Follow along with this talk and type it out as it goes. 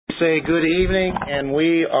say good evening, and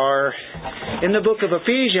we are in the book of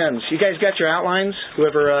Ephesians. You guys got your outlines,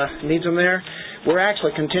 whoever needs them there? We're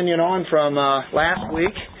actually continuing on from last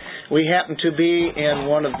week. We happen to be in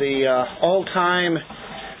one of the all-time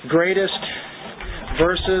greatest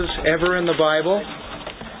verses ever in the Bible,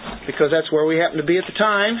 because that's where we happen to be at the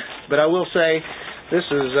time. But I will say,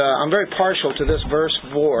 I'm very partial to this verse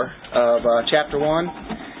 4 of chapter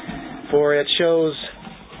 1, for it shows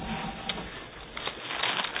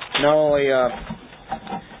not only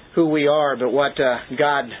who we are, but what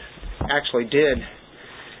God actually did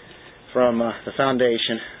from the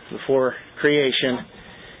foundation, before creation,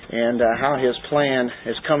 and how His plan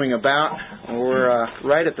is coming about. We're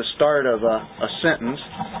right at the start of a sentence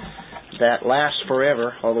that lasts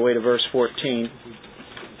forever, all the way to verse 14.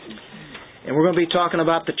 And we're going to be talking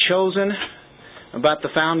about the chosen, about the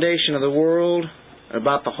foundation of the world,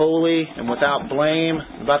 about the holy and without blame,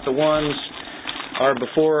 about the ones are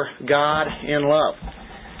before God in love.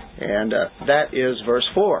 And that is verse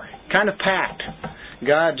 4. Kind of packed.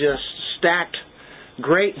 God just stacked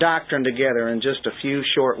great doctrine together in just a few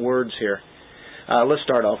short words here. Let's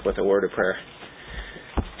start off with a word of prayer.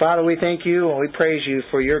 Father, we thank You and we praise You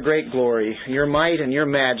for Your great glory, Your might and Your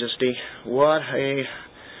majesty. What a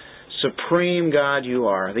supreme God You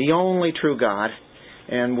are, the only true God.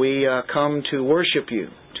 And we come to worship You,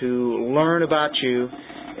 to learn about You,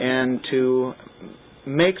 and to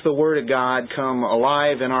make the Word of God come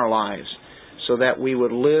alive in our lives, so that we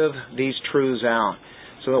would live these truths out,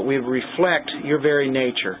 so that we would reflect Your very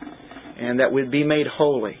nature, and that we'd be made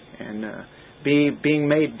holy, and being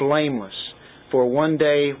made blameless. For one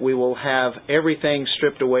day we will have everything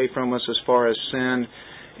stripped away from us as far as sin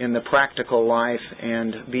in the practical life,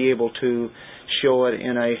 and be able to show it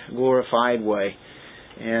in a glorified way.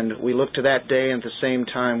 And we look to that day, and at the same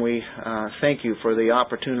time we thank You for the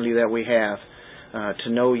opportunity that we have to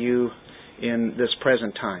know You in this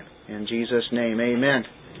present time. In Jesus' name, amen.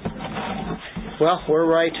 Well, we're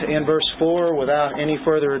right in verse 4 without any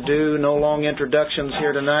further ado. No long introductions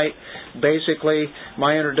here tonight. Basically,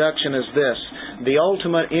 my introduction is this. The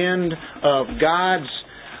ultimate end of God's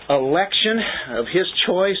election, of His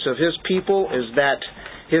choice, of His people, is that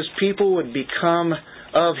His people would become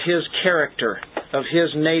of His character, of His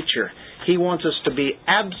nature. He wants us to be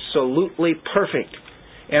absolutely perfect.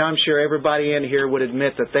 And I'm sure everybody in here would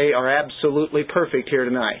admit that they are absolutely perfect here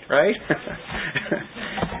tonight, right?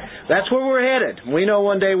 That's where we're headed. We know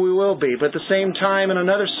one day we will be. But at the same time, in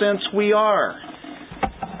another sense, we are.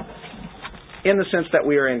 In the sense that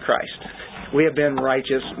we are in Christ. We have been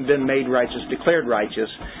righteous, been made righteous, declared righteous.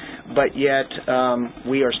 But yet,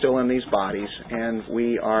 we are still in these bodies. And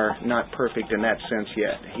we are not perfect in that sense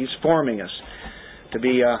yet. He's forming us to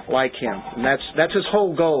be like Him. And that's His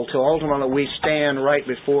whole goal, till ultimately we stand right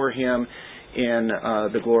before Him in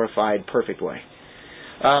the glorified, perfect way.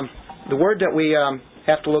 The word that we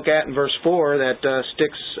have to look at in verse 4 that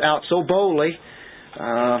sticks out so boldly,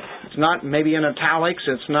 it's not maybe in italics,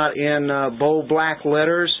 it's not in bold black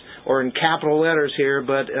letters or in capital letters here,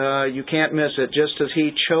 but you can't miss it, just as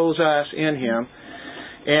He chose us in Him.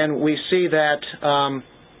 And we see that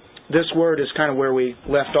this word is kind of where we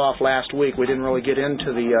left off last week. We didn't really get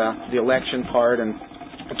into the election part and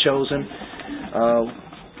chosen.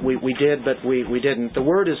 We did, but we didn't. The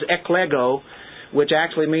word is eklego, which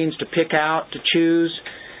actually means to pick out, to choose.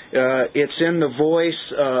 It's in the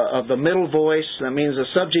voice of the middle voice. That means the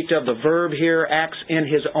subject of the verb here acts in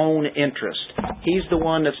His own interest. He's the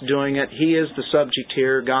one that's doing it. He is the subject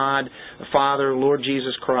here, God, the Father, Lord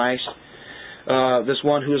Jesus Christ. This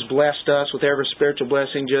one who has blessed us with every spiritual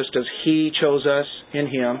blessing just as He chose us in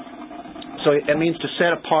Him. So it means to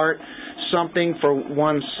set apart something for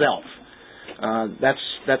oneself.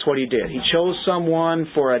 That's what He did. He chose someone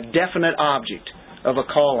for a definite object of a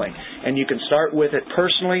calling. And you can start with it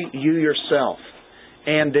personally, you yourself.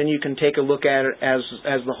 And then you can take a look at it as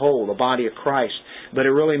the whole, the body of Christ. But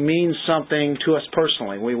it really means something to us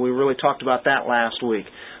personally. We really talked about that last week.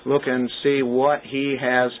 Look and see what He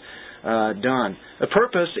has done. The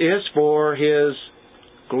purpose is for His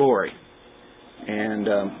glory.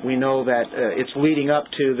 And we know that it's leading up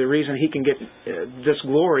to the reason He can get this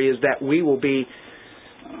glory is that we will be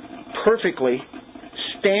perfectly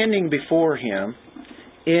standing before Him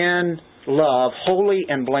in love, holy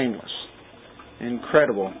and blameless.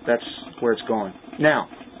 Incredible. That's where it's going. Now,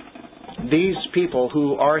 these people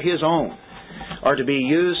who are His own are to be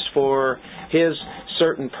used for His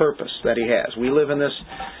certain purpose that He has. We live in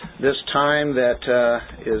this time that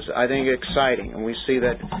is, I think, exciting. And we see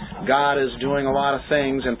that God is doing a lot of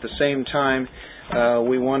things, and at the same time,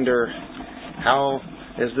 we wonder how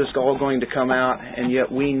is this all going to come out, and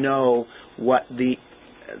yet we know what the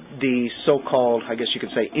the so-called, I guess you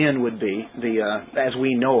could say, end would be, as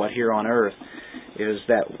we know it here on earth, is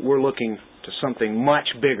that we're looking to something much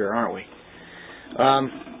bigger, aren't we?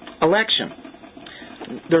 Election.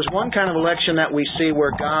 There's one kind of election that we see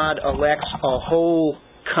where God elects a whole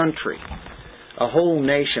country, a whole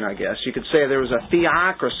nation, I guess. You could say there was a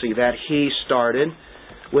theocracy that He started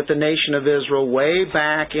with the nation of Israel way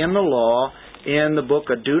back in the law, in the book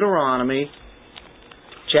of Deuteronomy,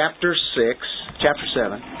 chapter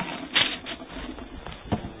 7,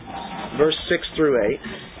 verse 6 through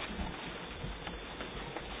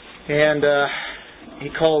 8. And He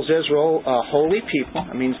calls Israel a holy people.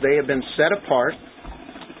 That means they have been set apart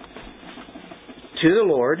to the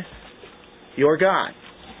Lord, your God.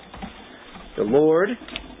 The Lord,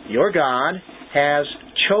 your God, has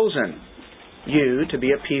chosen you to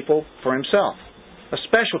be a people for Himself, a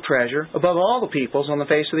special treasure above all the peoples on the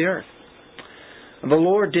face of the earth. The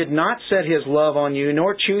Lord did not set His love on you,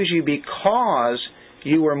 nor choose you because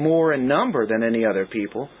you were more in number than any other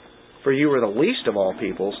people, for you were the least of all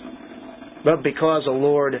peoples, but because the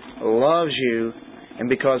Lord loves you, and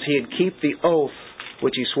because He had kept the oath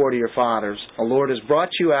which He swore to your fathers. The Lord has brought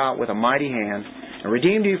you out with a mighty hand, and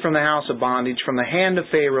redeemed you from the house of bondage, from the hand of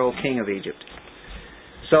Pharaoh, king of Egypt.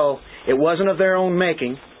 So, it wasn't of their own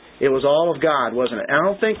making. It was all of God, wasn't it? And I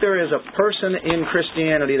don't think there is a person in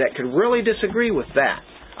Christianity that could really disagree with that.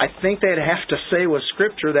 I think they'd have to say with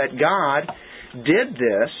Scripture that God did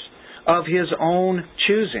this of His own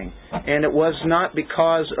choosing. And it was not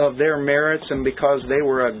because of their merits and because they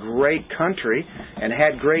were a great country and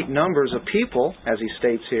had great numbers of people, as He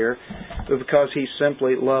states here, but because He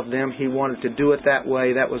simply loved them. He wanted to do it that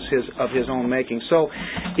way. That was of His own making. So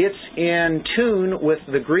it's in tune with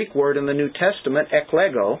the Greek word in the New Testament,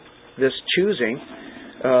 eklego, this choosing,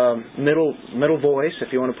 middle voice,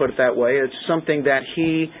 if you want to put it that way. It's something that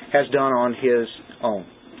He has done on His own.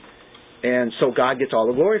 And so God gets all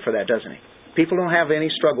the glory for that, doesn't He? People don't have any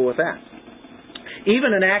struggle with that.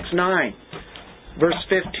 Even in Acts 9, verse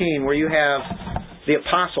 15, where you have the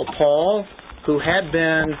Apostle Paul, who had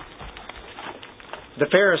been the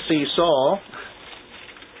Pharisee Saul,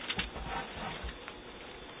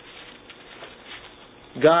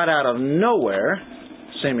 God out of nowhere,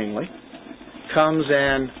 seemingly, comes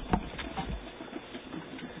and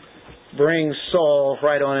brings Saul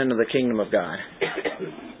right on into the kingdom of God.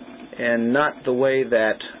 And not the way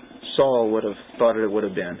that Saul would have thought it would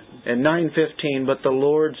have been. In 9:15, but the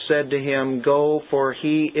Lord said to him, go, for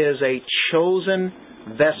he is a chosen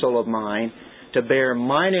vessel of mine to bear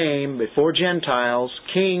my name before Gentiles,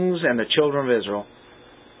 kings, and the children of Israel.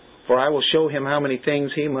 For I will show him how many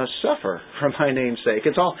things he must suffer for my name's sake.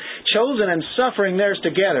 It's all chosen and suffering there's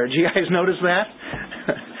together. Did you guys notice that?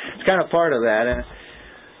 It's kind of part of that.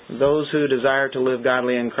 Those who desire to live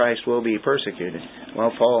godly in Christ will be persecuted.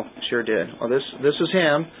 Well, Paul sure did. Well, this is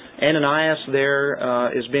him. Ananias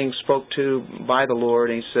there is being spoke to by the Lord.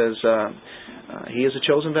 And he says, he is a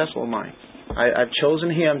chosen vessel of mine. I've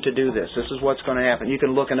chosen him to do this. This is what's going to happen. You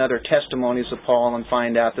can look in other testimonies of Paul and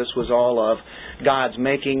find out this was all of God's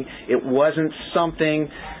making. It wasn't something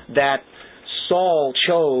that Saul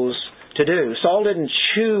chose to do. Saul didn't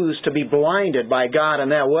choose to be blinded by God in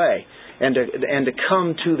that way and to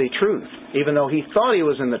come to the truth. Even though he thought he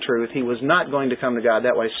was in the truth, he was not going to come to God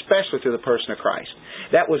that way, especially through the person of Christ.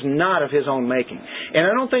 That was not of his own making. And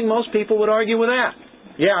I don't think most people would argue with that.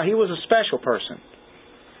 Yeah, he was a special person.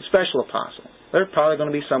 Special apostle. There are probably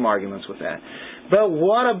going to be some arguments with that. But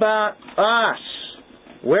what about us?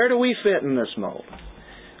 Where do we fit in this mold?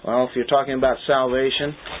 Well, if you're talking about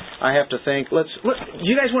salvation, I have to think,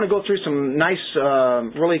 you guys want to go through some nice,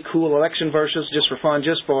 really cool election verses just for fun,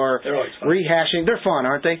 just for rehashing? They're fun,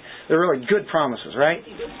 aren't they? They're really good promises, right?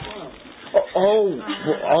 Oh,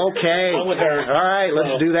 okay. All right,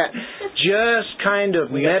 let's do that. Just kind of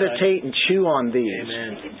meditate and chew on these.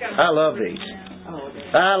 Amen. I love these.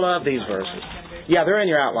 I love these verses. Yeah, they're in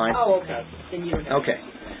your outline. Oh, okay. Okay.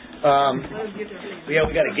 Yeah,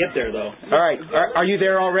 we got to get there, though. All right. Are you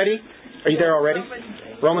there already? Are you there already?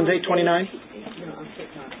 Romans 8:29.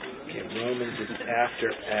 Okay, Romans is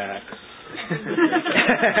after Acts.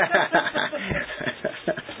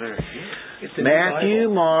 Matthew,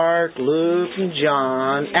 Mark, Luke, and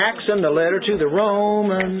John. Acts and the letter to the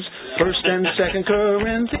Romans. 1st and 2nd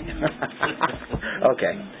Corinthians.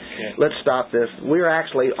 Okay. Let's stop this. We're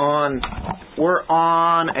actually on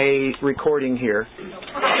a recording here.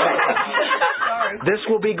 This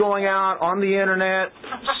will be going out on the internet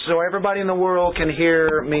so everybody in the world can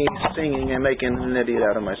hear me singing and making an idiot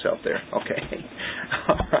out of myself there. Okay.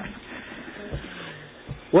 All right.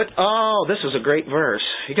 What? Oh, this is a great verse.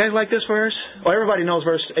 You guys like this verse? Oh, everybody knows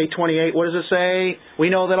verse 8:28. What does it say? We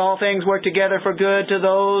know that all things work together for good to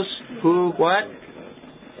those who, what?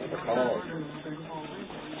 Called.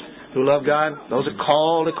 Who love God. Those are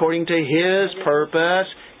called according to His purpose.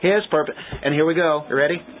 His purpose. And here we go. You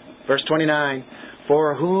ready? Verse 29.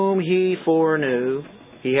 For whom He foreknew,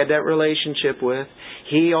 He had that relationship with,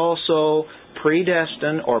 He also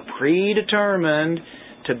predestined or predetermined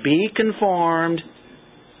to be conformed.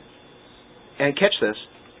 And catch this,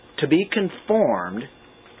 to be conformed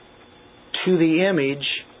to the image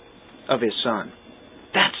of His Son.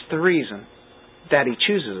 That's the reason that He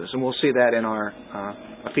chooses us. And we'll see that in our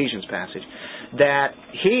Ephesians passage. That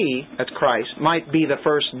He, that's Christ, might be the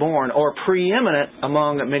firstborn or preeminent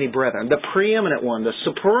among many brethren. The preeminent one, the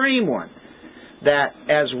supreme one. That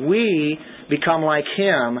as we become like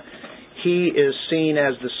Him, He is seen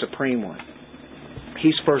as the supreme one.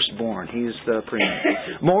 He's firstborn. He's the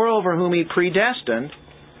preeminent. Moreover, whom He predestined,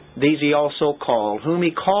 these He also called. Whom He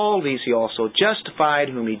called, these He also justified.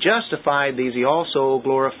 Whom He justified, these He also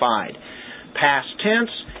glorified. Past tense,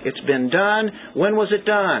 it's been done. When was it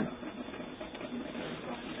done?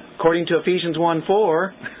 According to Ephesians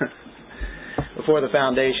 1:4, before the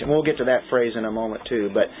foundation. We'll get to that phrase in a moment too.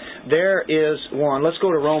 But there is one. Let's go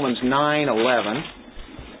to Romans 9:11.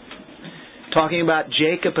 Talking about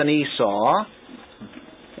Jacob and Esau.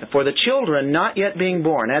 For the children not yet being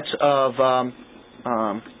born. That's of,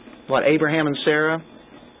 Abraham and Sarah.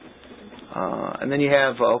 And then you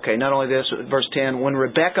have, not only this, verse 10, when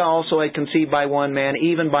Rebekah also had conceived by one man,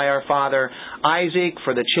 even by our father Isaac,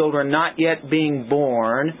 for the children not yet being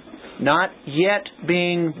born,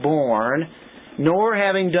 nor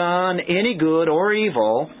having done any good or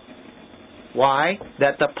evil. Why?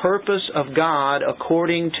 That the purpose of God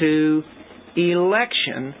according to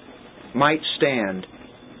election might stand.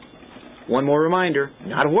 One more reminder,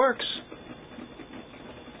 not of works,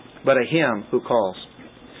 but of Him who calls.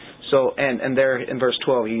 So, and there in verse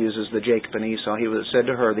 12 he uses the Jacob and Esau. He said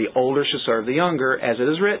to her, the older shall serve the younger, as it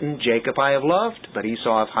is written, Jacob I have loved, but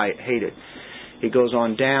Esau I have hated. He goes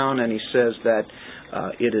on down and he says that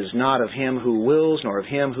it is not of him who wills, nor of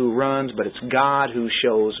him who runs, but it's God who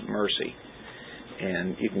shows mercy.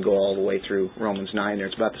 And you can go all the way through Romans 9 there.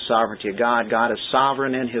 It's about the sovereignty of God. God is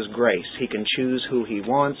sovereign in His grace. He can choose who He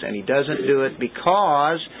wants, and He doesn't do it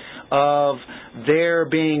because of their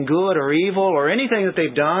being good or evil or anything that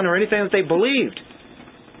they've done or anything that they believed.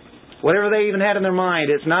 Whatever they even had in their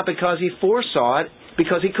mind, it's not because He foresaw it,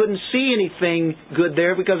 because He couldn't see anything good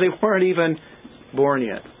there because they weren't even born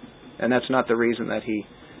yet. And that's not the reason that He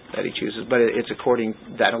chooses, but it's according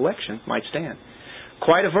that election might stand.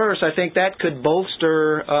 Quite a verse. I think that could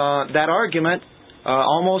bolster that argument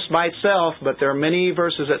almost by itself, but there are many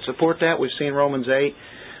verses that support that. We've seen Romans 8.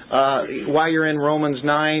 While you're in Romans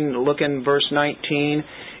 9, look in verse 19.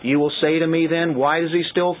 You will say to me then, why does he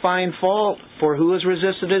still find fault? For who has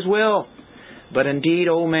resisted His will? But indeed,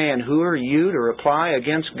 O man, who are you to reply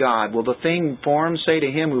against God? Will the thing formed say to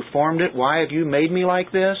him who formed it, why have you made me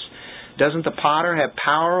like this? Doesn't the potter have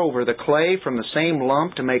power over the clay from the same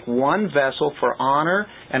lump to make one vessel for honor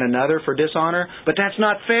and another for dishonor? But that's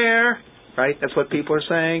not fair, right? That's what people are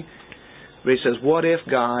saying. But he says, what if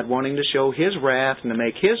God, wanting to show His wrath and to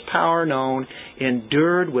make His power known,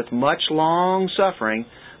 endured with much long suffering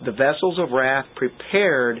the vessels of wrath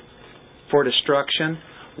prepared for destruction?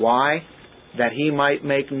 Why? That He might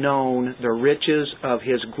make known the riches of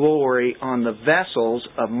His glory on the vessels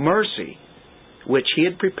of mercy, which He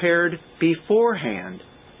had prepared beforehand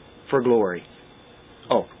for glory.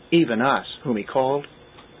 Oh, even us, whom He called,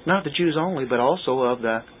 not the Jews only, but also of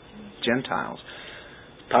the Gentiles.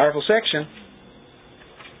 Powerful section.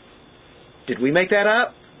 Did we make that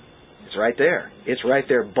up? It's right there. It's right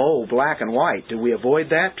there, bold, black and white. Did we avoid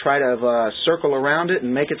that? Try to circle around it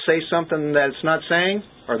and make it say something that it's not saying,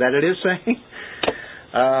 or that it is saying?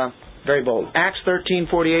 Very bold. Acts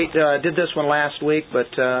 13:48. Did this one last week, but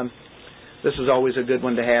this is always a good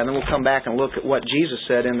one to have. And then we'll come back and look at what Jesus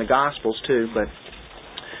said in the Gospels too. But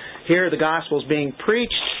here the Gospel's being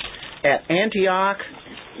preached at Antioch,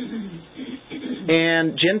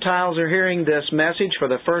 and Gentiles are hearing this message for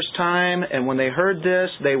the first time, and when they heard this,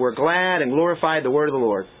 they were glad and glorified the word of the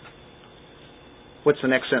Lord. What's the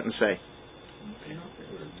next sentence say?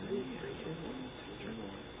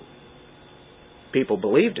 People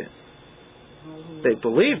believed it. They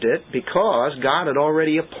believed it because God had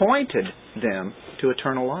already appointed them to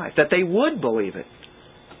eternal life, that they would believe it.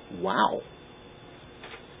 Wow.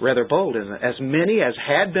 Rather bold, isn't it? As many as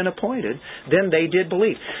had been appointed, then they did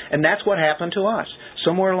believe. And that's what happened to us.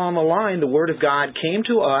 Somewhere along the line, the Word of God came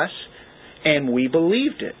to us, and we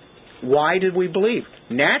believed it. Why did we believe?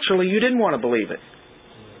 Naturally, you didn't want to believe it.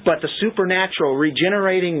 But the supernatural,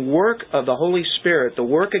 regenerating work of the Holy Spirit, the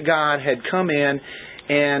work of God had come in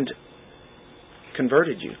and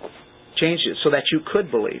converted you, changed it so that you could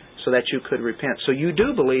believe, so that you could repent. So you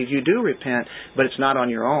do believe, you do repent, but it's not on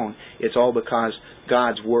your own. It's all because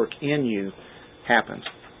God's work in you happens.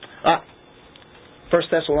 1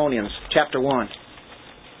 Thessalonians chapter 1,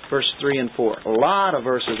 verse 3 and 4. A lot of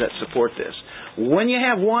verses that support this. When you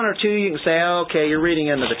have one or two, you can say, okay, you're reading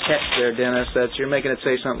into the text there, Dennis. You're making it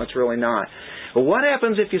say something that's really not. But what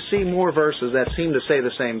happens if you see more verses that seem to say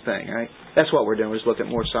the same thing, right? That's what we're doing. We're just looking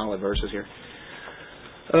at more solid verses here.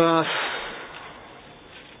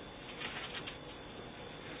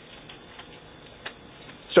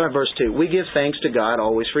 Start verse 2. We give thanks to God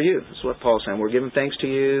always for you. That's what Paul's saying. We're giving thanks to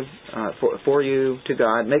you, for you, to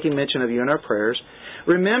God, making mention of you in our prayers,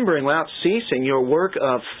 remembering without ceasing your work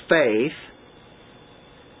of faith,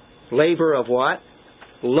 labor of what?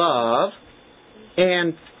 Love,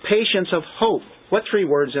 and patience of hope. What three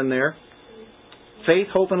words in there? Faith,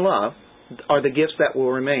 hope, and love are the gifts that will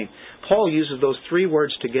remain. Paul uses those three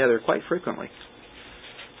words together quite frequently.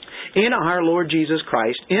 In our Lord Jesus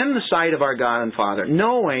Christ, in the sight of our God and Father,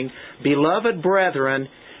 knowing, beloved brethren,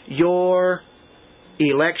 your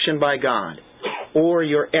election by God, or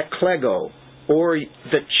your eklego, or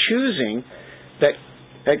the choosing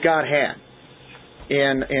that God had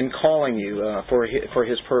in calling you for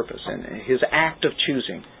His purpose and His act of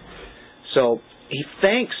choosing. So he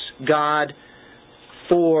thanks God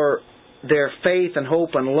for their faith and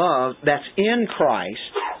hope and love that's in Christ,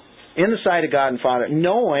 in the sight of God and Father,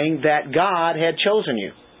 knowing that God had chosen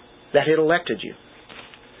you, that had elected you.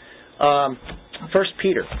 1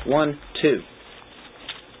 Peter 1:2.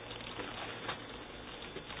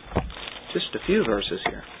 Just a few verses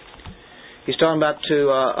here. He's talking about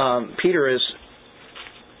Peter is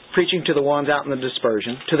preaching to the ones out in the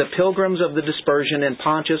dispersion, to the pilgrims of the dispersion in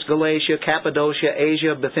Pontus, Galatia, Cappadocia,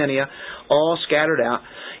 Asia, Bithynia, all scattered out,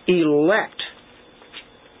 elect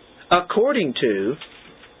according to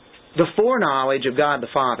the foreknowledge of God the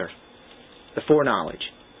Father. The foreknowledge.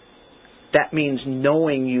 That means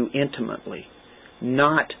knowing you intimately,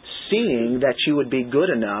 not seeing that you would be good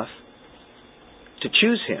enough to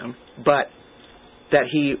choose Him, but that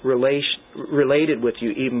He related with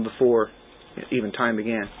you even before even time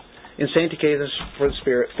began. In sanctification for the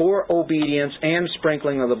Spirit, for obedience and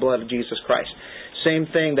sprinkling of the blood of Jesus Christ. Same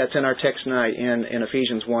thing that's in our text tonight in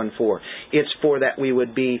Ephesians 1:4. It's for that we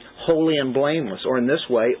would be holy and blameless, or in this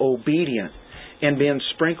way, obedient, and being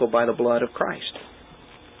sprinkled by the blood of Christ.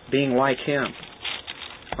 Being like Him.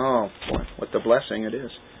 Oh, boy, what the blessing it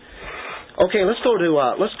is. Okay, let's go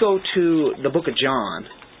to the book of John.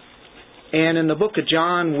 And in the book of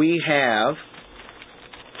John, we have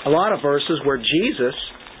a lot of verses where Jesus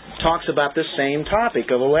talks about this same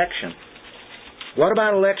topic of election. What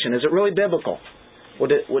about election? Is it really biblical? Well,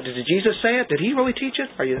 did Jesus say it? Did He really teach it?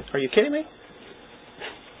 Are you kidding me?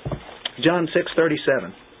 John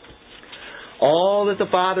 6:37. All that the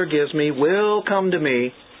Father gives me will come to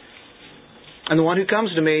me, and the one who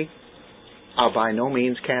comes to me, I'll by no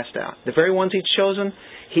means cast out. The very ones He's chosen,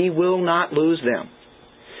 He will not lose them.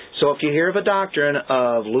 So if you hear of a doctrine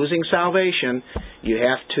of losing salvation, you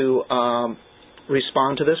have to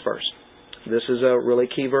respond to this verse. This is a really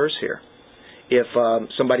key verse here. If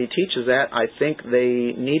somebody teaches that, I think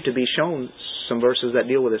they need to be shown some verses that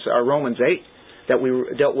deal with this. Our Romans 8 that we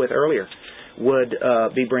dealt with earlier would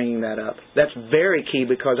be bringing that up. That's very key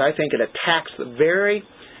because I think it attacks the very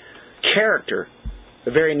character,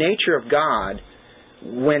 the very nature of God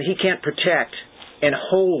when He can't protect and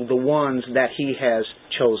hold the ones that He has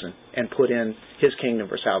chosen and put in His kingdom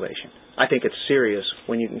for salvation. I think it's serious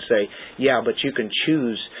when you can say, yeah, but you can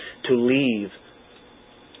choose to leave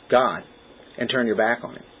God and turn your back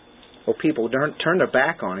on Him. Well, people don't turn their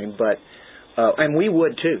back on Him, but and we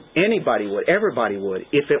would too. Anybody would. Everybody would,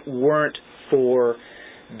 if it weren't for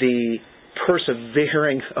the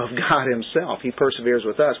persevering of God Himself. He perseveres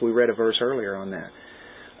with us. We read a verse earlier on that.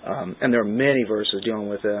 And there are many verses dealing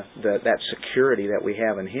with that security that we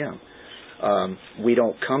have in Him. We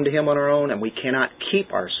don't come to Him on our own, and we cannot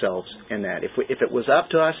keep ourselves in that. If it was up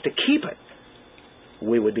to us to keep it,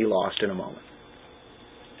 we would be lost in a moment.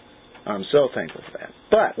 I'm so thankful for that.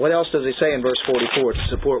 But what else does He say in verse 44 to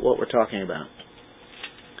support what we're talking about?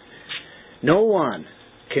 No one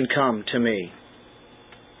can come to me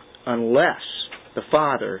unless the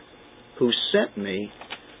Father who sent me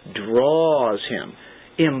draws him,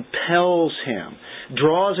 impels him,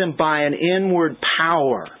 draws him by an inward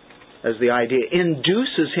power, as the idea,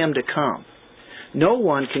 induces him to come. No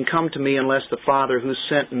one can come to me unless the Father who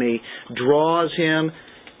sent me draws him,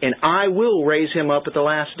 and I will raise him up at the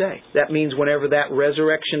last day. That means whenever that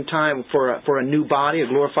resurrection time for a new body, a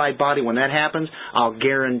glorified body, when that happens, I'll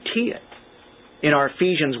guarantee it. In our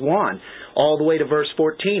Ephesians 1, all the way to verse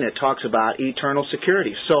 14, it talks about eternal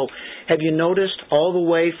security. So, have you noticed all the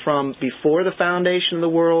way from before the foundation of the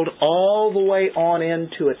world, all the way on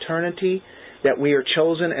into eternity, that we are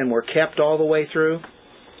chosen and we're kept all the way through?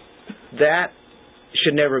 That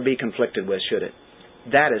should never be conflicted with, should it?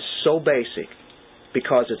 That is so basic,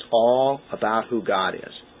 because it's all about who God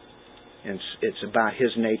is. And it's about His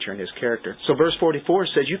nature and His character. So verse 44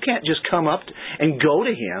 says you can't just come up and go to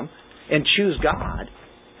Him and choose God,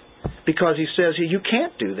 because He says you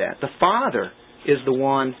can't do that. The Father is the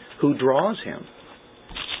one who draws him.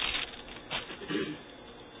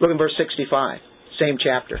 Look in verse 65, same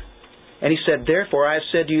chapter. And He said, therefore I have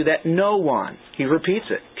said to you that no one, He repeats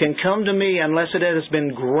it, can come to me unless it has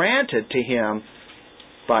been granted to him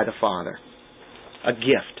by the Father. A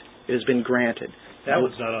gift. It has been granted. That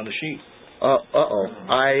one's not on the sheet. Uh-oh.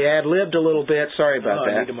 I ad-libbed a little bit. Sorry about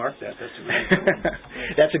that. I need to mark that. That's a good one.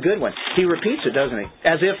 That's a good one. He repeats it, doesn't he?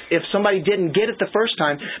 As if somebody didn't get it the first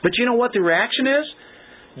time. But you know what the reaction is?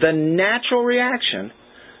 The natural reaction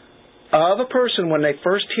of a person when they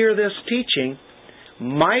first hear this teaching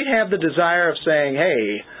might have the desire of saying,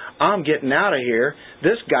 hey, I'm getting out of here.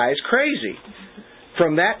 This guy's crazy.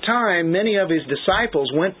 From that time, many of His disciples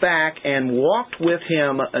went back and walked with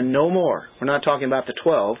Him no more. We're not talking about the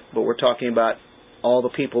 12, but we're talking about all the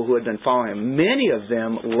people who had been following Him. Many of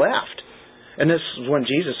them left. And this is when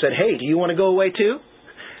Jesus said, hey, do you want to go away too?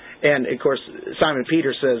 And, of course, Simon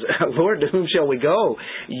Peter says, Lord, to whom shall we go?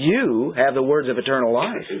 You have the words of eternal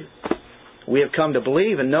life. We have come to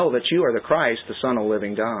believe and know that you are the Christ, the Son of the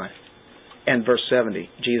living God. And verse 70,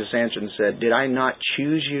 Jesus answered and said, did I not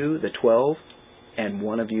choose you, the 12? And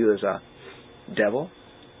one of you is a devil?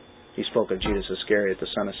 He spoke of Judas Iscariot, the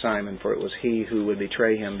son of Simon, for it was he who would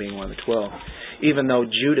betray Him, being one of the 12. Even though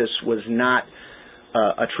Judas was not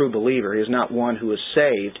a true believer, he is not one who is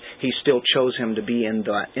saved, He still chose him to be in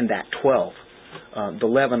that 12. The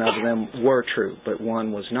 11 of them were true, but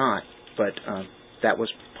one was not. But that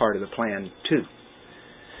was part of the plan too.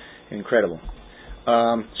 Incredible.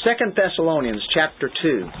 2 Thessalonians chapter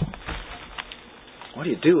 2. What do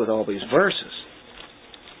you do with all these verses?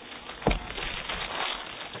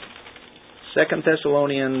 2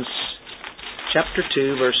 Thessalonians chapter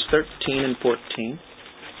 2, verse 13 and 14.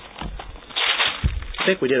 I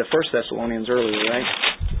think we did a 1 Thessalonians earlier, right?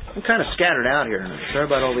 I'm kind of scattered out here. Sorry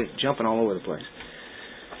about all the jumping all over the place.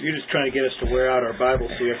 You're just trying to get us to wear out our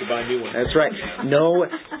Bibles so we have to buy new ones. That's right.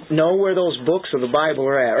 Know where those books of the Bible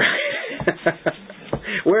are at, right?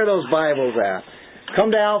 Where are those Bibles at?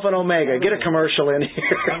 Come to Alpha and Omega. Get a commercial in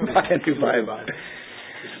here. Buy a new Bible.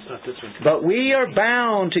 But we are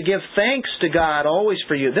bound to give thanks to God always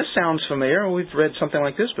for you. This sounds familiar. We've read something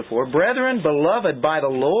like this before. Brethren, beloved by the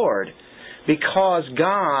Lord, because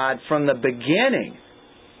God from the beginning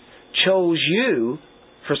chose you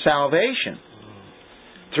for salvation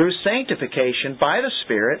through sanctification by the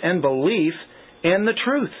Spirit and belief in the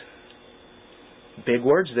truth. Big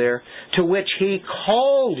words there. To which He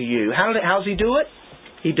called you. How's He do it?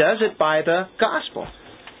 He does it by the gospel.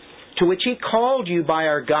 To which He called you by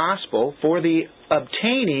our gospel for the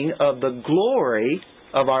obtaining of the glory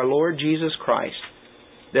of our Lord Jesus Christ.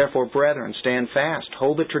 Therefore, brethren, stand fast.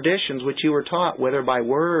 Hold the traditions which you were taught, whether by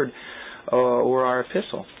word or our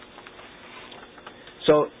epistle.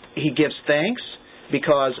 So He gives thanks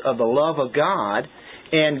because of the love of God.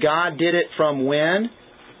 And God did it from when?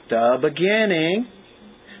 The beginning.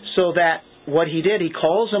 So that what He did, He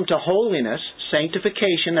calls them to holiness,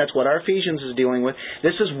 sanctification. That's what our Ephesians is dealing with.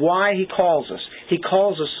 This is why He calls us. He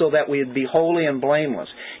calls us so that we would be holy and blameless.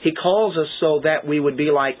 He calls us so that we would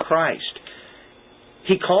be like Christ.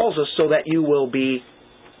 He calls us so that you will be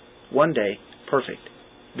one day perfect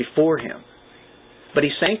before Him. But He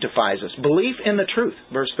sanctifies us. Belief in the truth.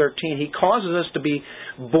 Verse 13. He causes us to be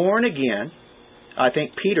born again. I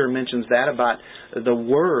think Peter mentions that about the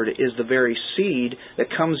Word is the very seed that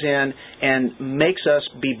comes in and makes us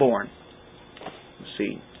be born.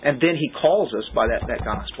 Seed. And then He calls us by that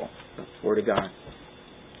gospel, the Word of God.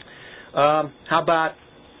 How about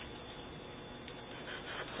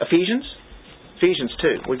Ephesians? Ephesians 2.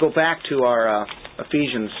 We go back to our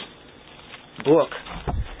Ephesians book,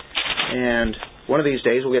 and one of these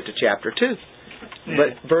days we'll get to chapter 2.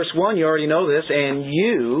 But verse 1, you already know this, and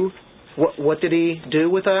you, what did He do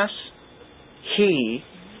with us? He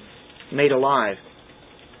made alive.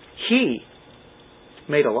 He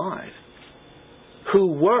made alive.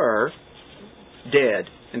 Who were dead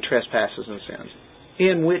in trespasses and sins,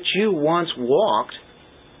 in which you once walked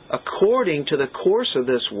according to the course of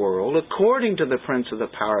this world, according to the prince of the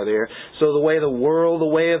power of the air. So the way of the world, the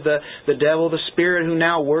way of the devil, the spirit who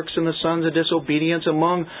now works in the sons of disobedience,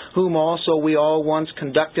 among whom also we all once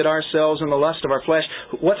conducted ourselves in the lust of our flesh.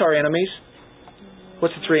 What's our enemies?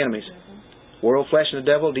 What's the three enemies? World, flesh, and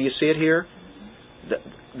the devil. Do you see it here?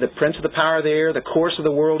 The prince of the power of the air, the course of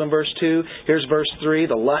the world in verse 2. Here's verse 3,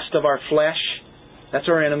 the lust of our flesh. That's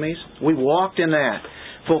our enemies. We walked in that,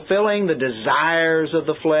 fulfilling the desires of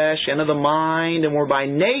the flesh and of the mind, and we're by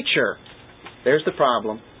nature, there's the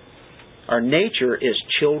problem, our nature is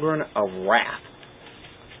children of wrath,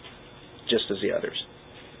 just as the others.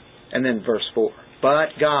 And then verse 4, but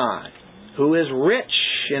God, who is rich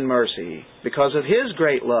in mercy, because of His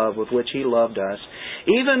great love with which He loved us,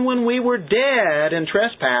 even when we were dead in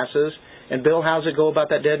trespasses. And Bill, how's it go about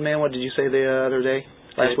that dead man? What did you say the other day,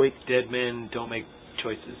 last week? Dead men don't make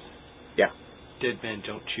choices. Yeah. Dead men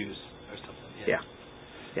don't choose, or something. Yeah.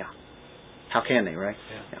 How can they, right?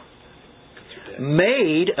 Yeah.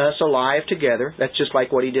 Made us alive together. That's just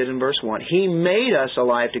like what He did in verse 1. He made us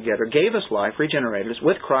alive together, gave us life, regenerated us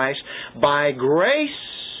with Christ. By grace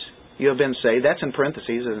you have been saved. That's in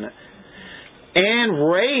parentheses, isn't it? And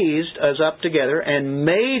raised us up together and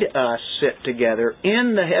made us sit together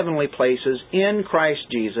in the heavenly places in Christ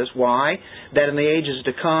Jesus. Why? That in the ages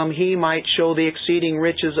to come He might show the exceeding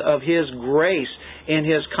riches of His grace in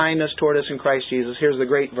His kindness toward us in Christ Jesus. Here's the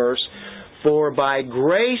great verse. For by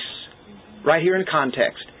grace, right here in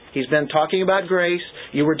context, He's been talking about grace.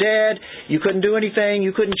 You were dead. You couldn't do anything.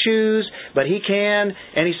 You couldn't choose. But He can.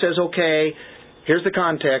 And He says, okay, here's the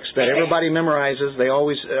context that everybody memorizes.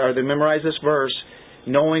 They memorize this verse,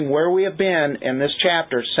 knowing where we have been in this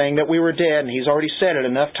chapter, saying that we were dead, and He's already said it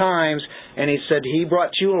enough times, and He said He brought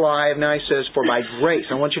you alive. Now He says, for by grace.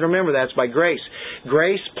 I want you to remember that. It's by grace.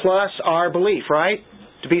 Grace plus our belief, right?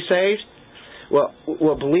 To be saved? Well,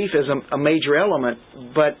 belief is a major element,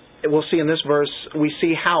 but we'll see in this verse, we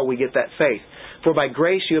see how we get that faith. For by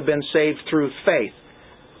grace you have been saved through faith.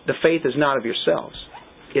 The faith is not of yourselves.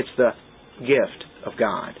 It's the gift of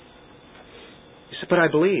God. You said, but I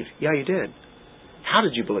believed. Yeah, you did. How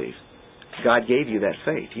did you believe? God gave you that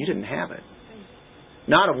faith. You didn't have it.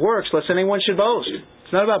 Not of works, lest anyone should boast.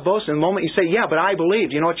 It's not about boasting. The moment you say, yeah, but I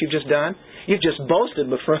believed, you know what you've just done? You've just boasted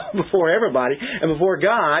before everybody and before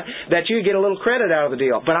God that you get a little credit out of the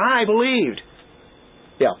deal. But I believed.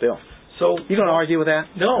 Yeah, Bill. So you going to argue with that?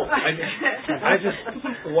 No. I just.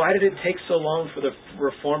 Why did it take so long for the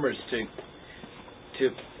reformers to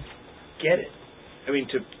get it? I mean,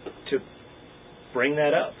 to bring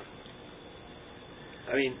that up.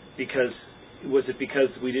 I mean, was it because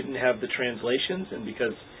we didn't have the translations and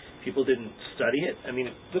because people didn't study it? I mean,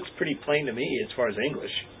 it looks pretty plain to me as far as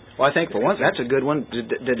English. Well, I think for one, that's a good one.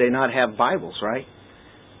 Did they not have Bibles, right?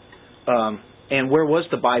 And where was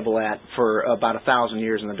the Bible at for about 1,000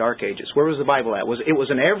 years in the Dark Ages? Where was the Bible at? It was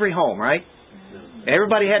in every home, right?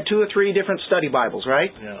 Everybody had 2 or 3 different study Bibles,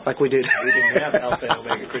 right? Yeah. Like we did. We didn't have Alpha and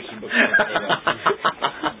Omega Christian books.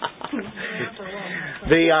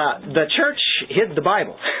 The church hid the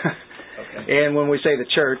Bible. Okay. And when we say the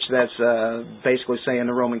church, that's basically saying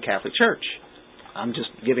the Roman Catholic Church. I'm just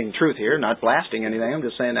giving truth here, not blasting anything. I'm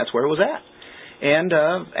just saying that's where it was at. And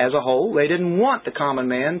as a whole, they didn't want the common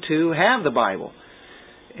man to have the Bible.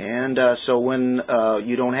 And so when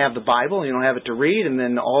you don't have the Bible, you don't have it to read, and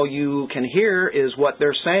then all you can hear is what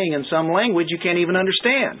they're saying in some language you can't even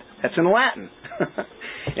understand. That's in Latin.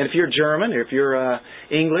 And if you're German, or if you're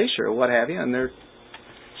English, or what have you, and they're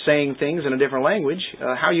saying things in a different language,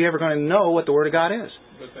 how are you ever going to know what the Word of God is?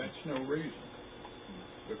 But that's no reason.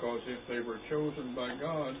 Because if they were chosen by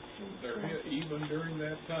God, they're even during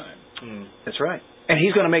that time. That's right. And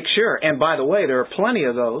He's going to make sure. And by the way, there are plenty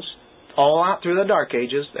of those all out through the Dark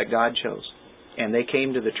Ages that God chose. And they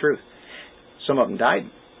came to the truth. Some of them died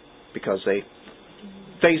because they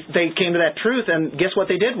came to that truth, and guess what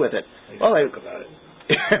they did with it? Well,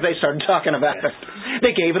 they started talking about it.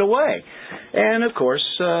 They gave it away. And of course,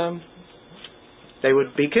 they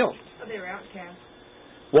would be killed. Oh, they were outcasts.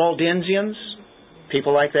 Waldensians,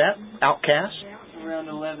 people like that, outcasts. Around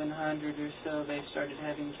 1100 or so, they started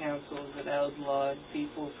having councils that outlawed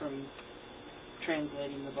people from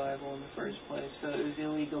translating the Bible in the first place. So it was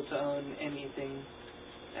illegal to own anything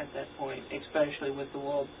at that point, especially with the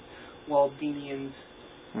Waldenians.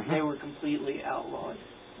 Mm-hmm. They were completely outlawed.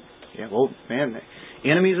 Yeah, well, man,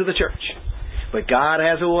 enemies of the church. But God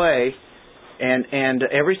has a way, and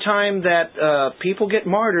every time that people get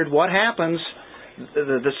martyred, what happens?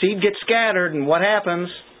 The seed gets scattered, and what happens?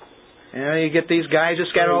 You get these guys that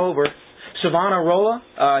scatter all over. Savonarola,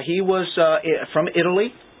 he was from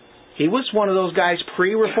Italy. He was one of those guys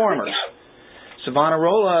pre-reformers.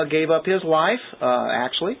 Savonarola gave up his life,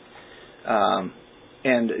 actually.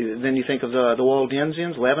 And then you think of the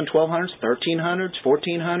Waldensians, 11, 1200s, 1300s,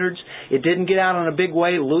 1400s. It didn't get out in a big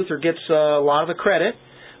way. Luther gets a lot of the credit.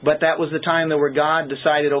 But that was the time where God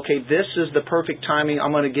decided, okay, this is the perfect timing.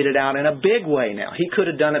 I'm going to get it out in a big way now. He could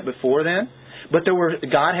have done it before then. But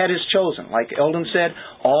God had His chosen, like Eldon said,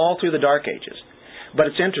 all through the Dark Ages. But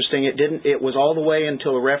it's interesting, it was all the way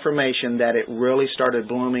until the Reformation that it really started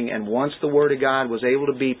blooming, and once the Word of God was able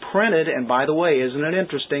to be printed, and by the way, isn't it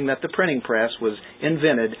interesting that the printing press was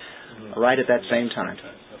invented right at that same time.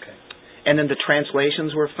 Okay. And then the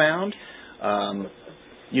translations were found.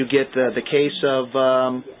 You get the case of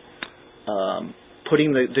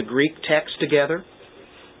putting the Greek text together,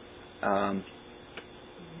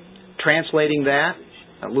 translating that.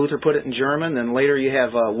 Luther put it in German, then later you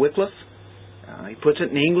have Wycliffe. He puts it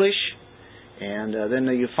in English, and then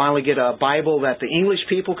you finally get a Bible that the English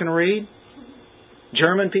people can read,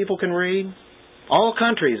 German people can read, all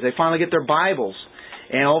countries, they finally get their Bibles.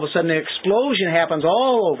 And all of a sudden an explosion happens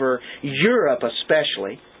all over Europe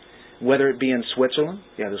especially, whether it be in Switzerland,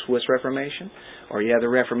 you have the Swiss Reformation, or you have the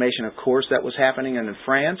Reformation, of course, that was happening in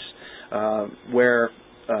France, where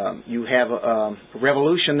you have a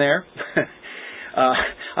revolution there. I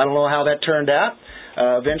don't know how that turned out.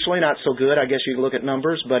 Eventually, not so good. I guess you could look at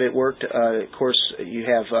numbers, but it worked. Of course, you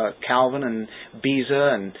have Calvin and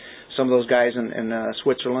Beza and some of those guys in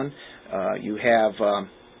Switzerland. You have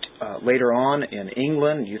later on in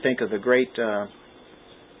England. You think of the great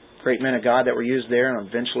men of God that were used there, and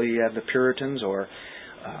eventually you have the Puritans, or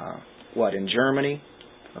in Germany,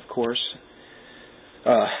 of course,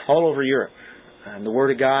 all over Europe. And the Word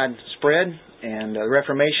of God spread, and the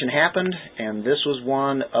Reformation happened, and this was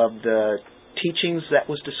one of the teachings that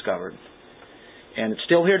was discovered. And it's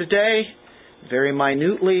still here today, very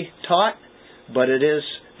minutely taught, but it is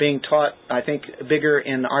being taught, I think, bigger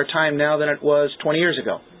in our time now than it was 20 years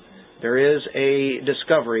ago. There is a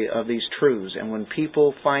discovery of these truths, and when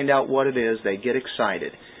people find out what it is, they get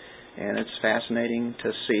excited. And it's fascinating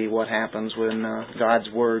to see what happens when God's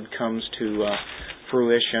Word comes to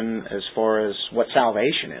fruition as far as what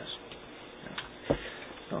salvation is.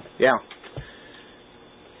 So, yeah.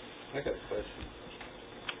 I got a question.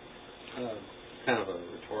 Kind of a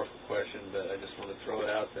rhetorical question, but I just want to throw it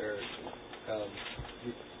out there.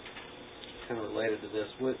 Kind of related to this.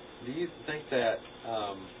 What do you think that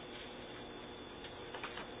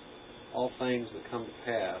all things that come to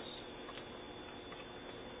pass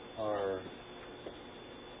are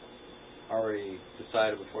already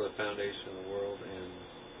decided before the foundation of the world, and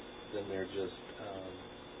then they're just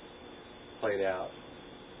played out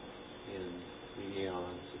in the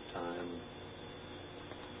eons of time?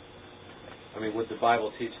 I mean, would the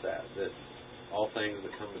Bible teach that all things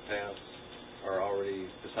that come to pass are already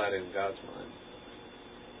decided in God's mind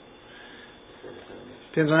before the foundation?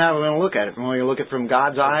 Depends on how we want to look at it. We want to look at it from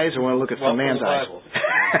God's eyes, or we want to look at it from man's eyes?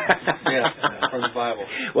 Yeah, from the Bible.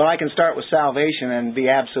 Well, I can start with salvation and be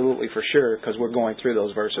absolutely for sure, because we're going through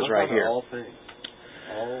those verses right here. All things.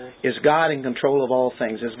 Is God in control of all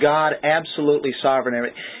things? Is God absolutely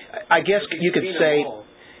sovereign? I guess you could say,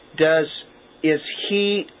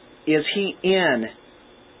 is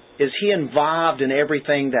He involved in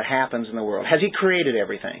everything that happens in the world? Has He created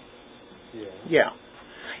everything? Yeah.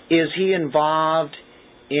 Is He involved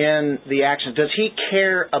in the actions? Does He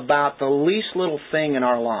care about the least little thing in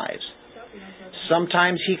our lives?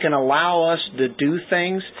 Sometimes He can allow us to do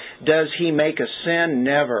things. Does He make us sin?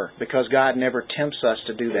 Never, because God never tempts us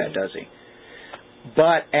to do that, does He?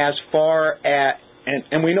 But as far as,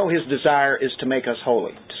 and we know His desire is to make us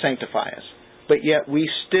holy, to sanctify us. But yet we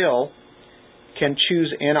still can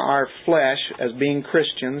choose in our flesh, as being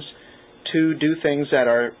Christians, to do things that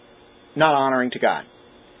are not honoring to God.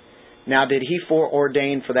 Now, did He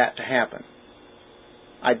foreordain for that to happen?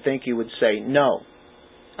 I think you would say no.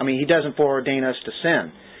 I mean, He doesn't foreordain us to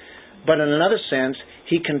sin. But in another sense,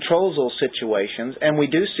 He controls those situations. And we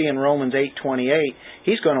do see in Romans 8:28,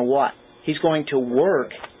 He's going to what? He's going to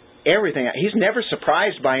work everything out. He's never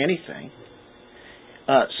surprised by anything.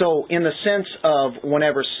 So in the sense of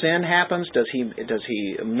whenever sin happens, does He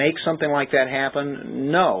make something like that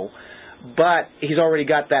happen? No. But He's already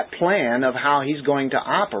got that plan of how He's going to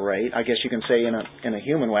operate, I guess you can say in a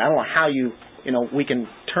human way. I don't know how we can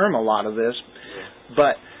term a lot of this,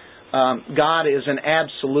 but God is in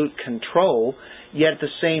absolute control, yet at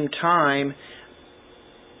the same time,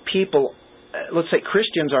 people, let's say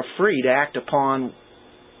Christians, are free to act upon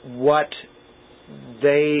what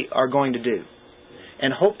they are going to do.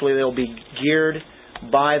 And hopefully they'll be geared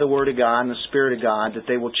by the Word of God and the Spirit of God, that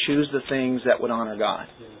they will choose the things that would honor God.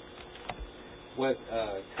 what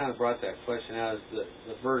kind of brought that question out is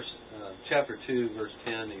the verse, chapter 2, verse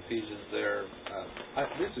 10, Ephesians there.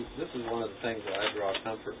 This is one of the things that I draw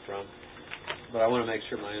comfort from, but I want to make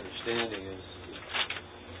sure my understanding is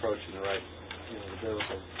approaching the right, the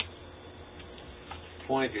biblical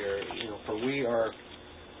point here. For we are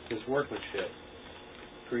His workmanship,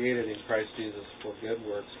 created in Christ Jesus for good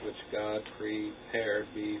works, which God prepared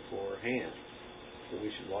beforehand that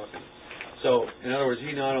we should walk in. So, in other words,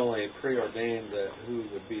 He not only preordained who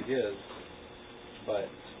would be His, but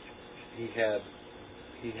He had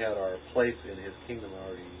our place in His kingdom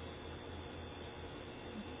already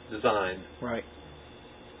designed. Right.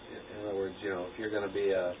 In other words, if you're going to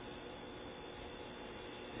be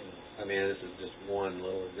this is just one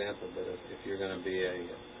little example, but if you're going to be a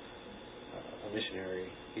missionary,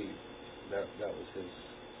 that was His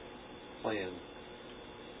plan.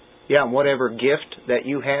 Yeah, and whatever gift that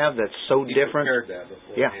you have that's so He different. prepared that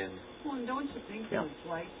beforehand. Well, and don't you think that it's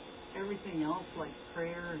like everything else, like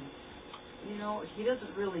prayer, and He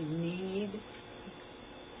doesn't really need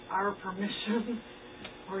our permission,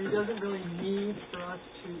 or He doesn't really need for us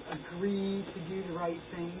to agree to do the right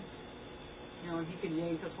thing. He could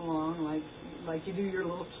yank us along like you do your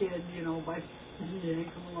little kid, by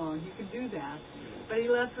yank them along. He could do that, but He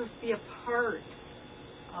lets us be a part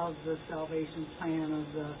of the salvation plan,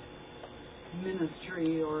 of the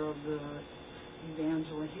ministry, or of the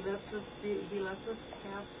evangelism. He lets us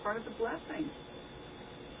have part of the blessing.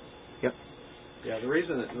 Yep. Yeah, the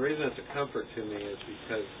reason it's a comfort to me is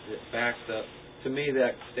because it backs up. To me,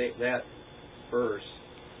 that verse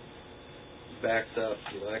backs up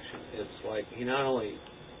the election. It's like He not only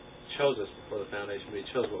chose us before the foundation, but He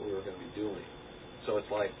chose what we were going to be doing. So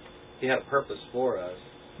it's like He had a purpose for us.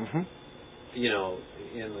 Mm-hmm.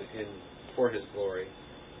 For His glory,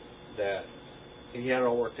 that He had it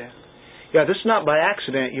all worked out. Yeah, this is not by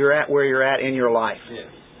accident you're at where you're at in your life. Yeah.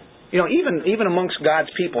 Even amongst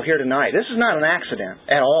God's people here tonight, this is not an accident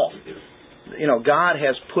at all. God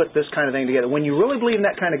has put this kind of thing together. When you really believe in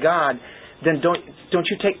that kind of God, then don't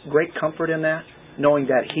you take great comfort in that, knowing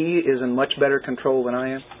that He is in much better control than I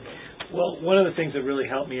am? Well, one of the things that really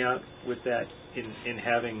helped me out with that in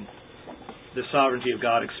having the sovereignty of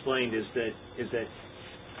God explained is that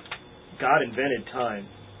God invented time,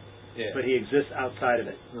 but He exists outside of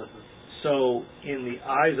it. So in the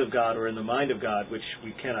eyes of God, or in the mind of God, which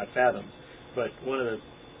we cannot fathom, but one of the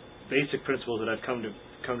basic principles that I've come to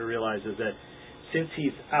realize is that since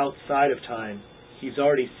He's outside of time, He's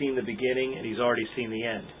already seen the beginning and He's already seen the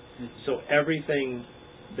end. So everything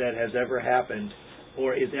that has ever happened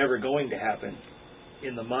or is ever going to happen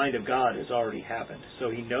in the mind of God has already happened.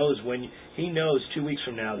 So He knows 2 weeks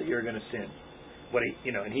from now that you're going to sin.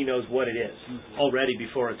 And He knows what it is already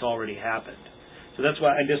before it's already happened. So that's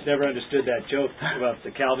why I just never understood that joke about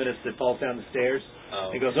the Calvinist that falls down the stairs.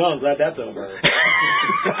 He goes, "Oh, I'm glad that's over." I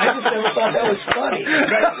just never thought that was funny. You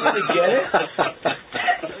guys really get it?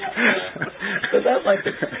 But that's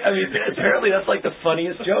apparently that's like the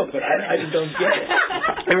funniest joke, but I just don't get it.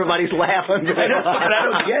 Everybody's laughing. But I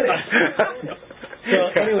don't get it.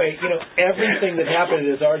 So anyway, everything that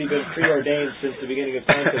happened has already been preordained since the beginning of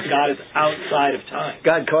time, because God is outside of time.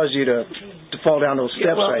 God caused you to fall down those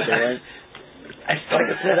steps right there, right? Like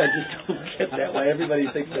I said, I just don't get that. Why everybody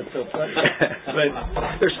thinks that's so funny.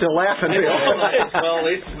 But they're still laughing. Well,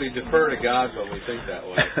 at least we defer to God when we think that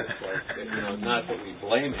way. It's like, not that we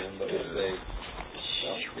blame Him, but we say,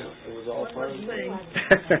 it was all part of the thing.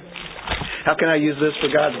 How can I use this for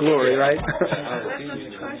God's glory, right?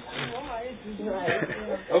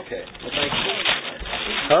 Okay. Well, thank you.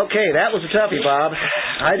 Okay, that was a toughie, Bob.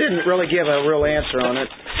 I didn't really give a real answer on it.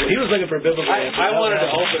 He was looking for a biblical answer. I wanted to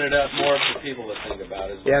open it up more for people to think about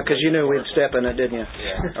it. Yeah, because you knew we'd step in it, didn't you?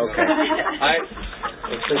 Yeah. Okay.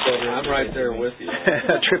 I'm right there with you.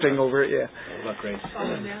 Tripping over it, yeah. What about grace?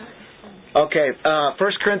 Okay,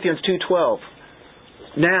 1 Corinthians 2:12.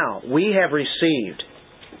 Now, we have received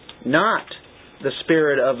not the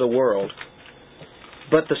Spirit of the world,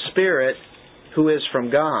 but the Spirit who is from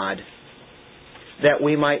God, that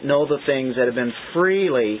we might know the things that have been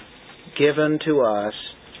freely given to us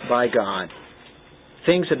by God.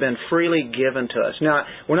 Things have been freely given to us. Now,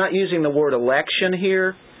 we're not using the word election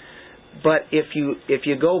here, but if you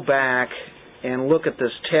go back and look at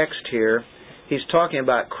this text here, he's talking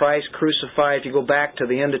about Christ crucified. If you go back to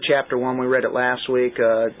the end of chapter 1, we read it last week.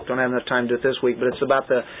 Don't have enough time to do it this week, but it's about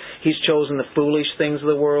He's chosen the foolish things of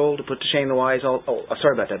the world to put to shame the wise.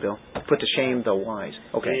 Sorry about that, Bill. Put to shame the wise.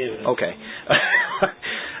 Okay. Okay.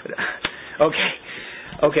 Okay.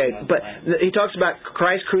 Okay, but he talks about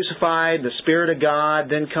Christ crucified, the Spirit of God,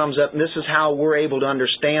 then comes up, and this is how we're able to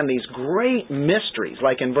understand these great mysteries,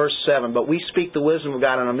 like in verse 7. But we speak the wisdom of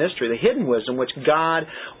God in a mystery, the hidden wisdom which God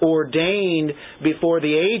ordained before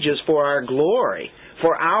the ages for our glory,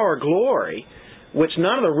 which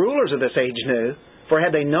none of the rulers of this age knew. For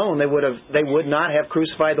had they known, they would not have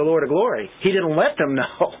crucified the Lord of glory. He didn't let them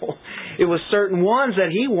know. It was certain ones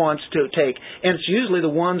that He wants to take. And it's usually the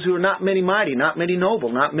ones who are not many mighty, not many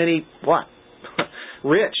noble, not many,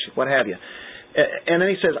 rich, what have you. And then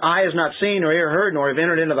He says, eye has not seen, nor ear heard, nor have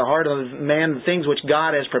entered into the heart of man the things which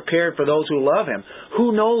God has prepared for those who love Him.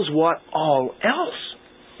 Who knows what all else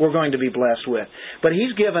we're going to be blessed with? But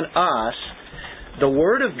He's given us the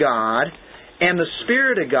Word of God and the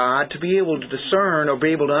Spirit of God to be able to discern or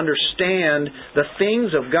be able to understand the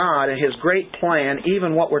things of God and His great plan,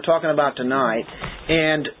 even what we're talking about tonight,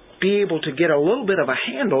 and be able to get a little bit of a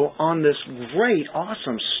handle on this great,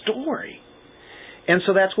 awesome story. And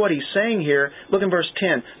so that's what He's saying here. Look in verse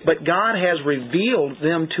 10. But God has revealed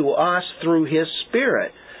them to us through His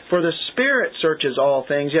Spirit. For the Spirit searches all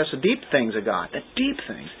things, yes, the deep things of God, the deep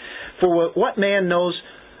things. For what man knows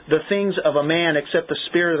the things of a man except the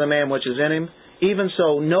Spirit of the man which is in him? Even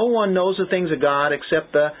so, no one knows the things of God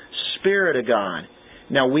except the Spirit of God.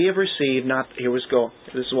 Now we have received,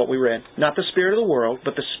 this is what we read, not the spirit of the world,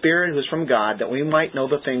 but the Spirit who is from God, that we might know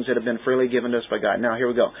the things that have been freely given to us by God. Now here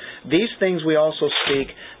we go. These things we also speak,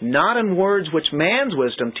 not in words which man's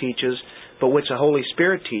wisdom teaches, but which the Holy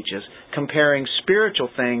Spirit teaches, comparing spiritual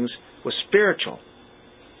things with spiritual.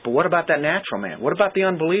 But what about that natural man? What about the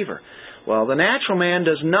unbeliever? Well, the natural man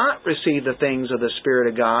does not receive the things of the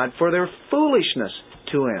Spirit of God, for they're foolishness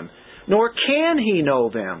to him. Nor can he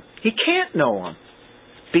know them. He can't know them,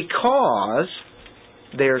 because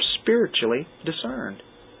they're spiritually discerned.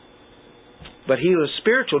 But he who is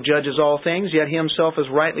spiritual judges all things, yet he himself is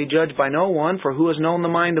rightly judged by no one. For who has known the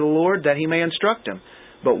mind of the Lord, that he may instruct him?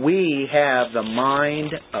 But we have the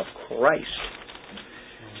mind of Christ.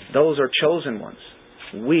 Those are chosen ones.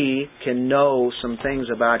 We can know some things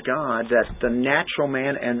about God that the natural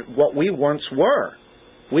man and what we once were.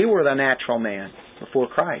 We were the natural man before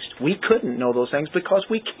Christ. We couldn't know those things because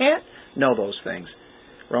we can't know those things.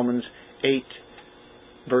 Romans 8,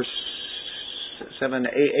 verse 7,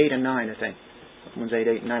 8 and 9, I think. Romans 8,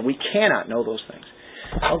 8 and 9. We cannot know those things.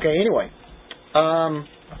 Okay, anyway. How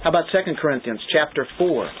about 2 Corinthians chapter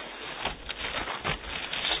 4?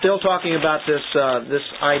 Still talking about this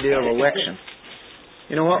idea of election.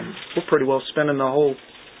 You know what? We're pretty well spending the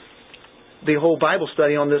whole Bible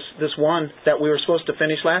study on this one that we were supposed to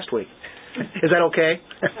finish last week. Is that okay?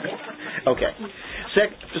 Okay.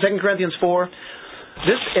 2 Corinthians 4.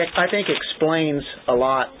 This, I think, explains a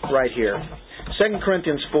lot right here. 2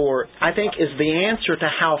 Corinthians 4, I think, is the answer to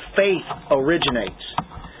how faith originates.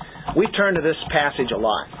 We've turned to this passage a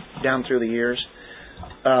lot down through the years.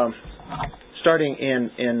 Starting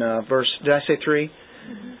in verse, did I say 3?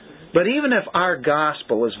 But even if our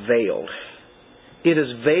gospel is veiled, it is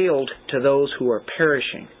veiled to those who are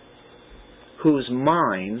perishing, whose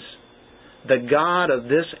minds the God of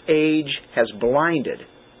this age has blinded,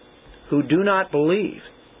 who do not believe.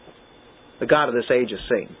 The God of this age is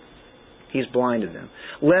Satan. He's blinded them.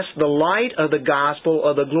 Lest the light of the gospel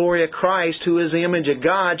of the glory of Christ, who is the image of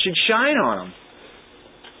God, should shine on them.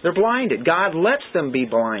 They're blinded. God lets them be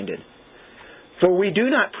blinded. For we do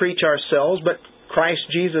not preach ourselves, but Christ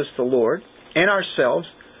Jesus the Lord, and ourselves,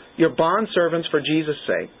 your bondservants for Jesus'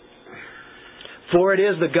 sake. For it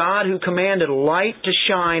is the God who commanded light to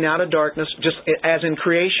shine out of darkness, just as in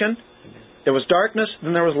creation. There was darkness,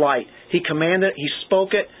 then there was light. He commanded it, He spoke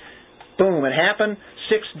it, boom, it happened.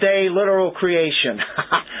 6-day literal creation.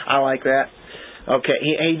 I like that. Okay,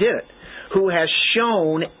 he did it. Who has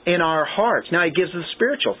shone in our hearts. Now He gives the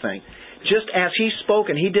spiritual thing. Just as He spoke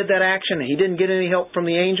and He did that action, and He didn't get any help from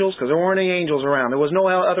the angels, because there weren't any angels around. There was no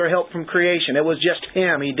other help from creation. It was just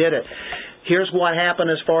Him. He did it. Here's what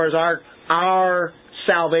happened as far as our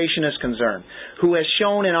salvation is concerned. Who has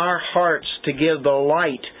shone in our hearts to give the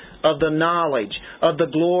light of the knowledge of the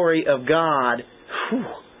glory of God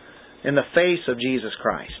in the face of Jesus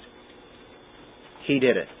Christ. He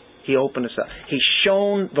did it. He opened us up. He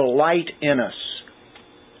shone the light in us.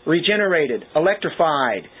 Regenerated,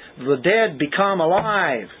 electrified. The dead become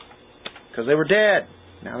alive. Because they were dead.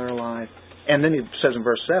 Now they're alive. And then he says in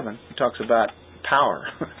verse 7, he talks about power.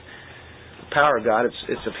 The power of God,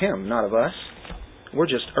 it's of Him, not of us. We're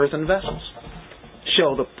just earthen vessels.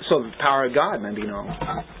 So the power of God may be known.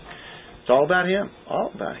 It's all about Him.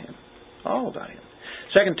 All about Him. All about Him.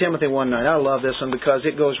 2 Timothy 1:9. I love this one because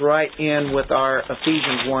it goes right in with our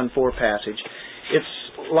Ephesians 1:4 passage.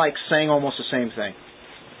 It's like saying almost the same thing.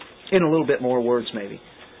 In a little bit more words, maybe.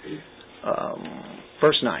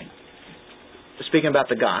 Verse 9. Speaking about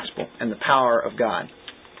the gospel and the power of God.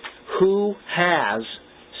 Who has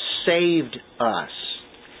saved us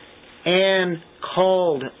and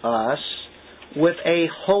called us with a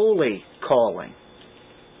holy calling.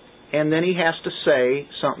 And then he has to say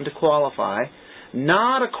something to qualify.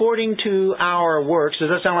 Not according to our works. Does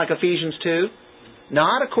that sound like Ephesians 2?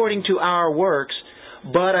 Not according to our works,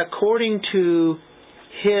 but according to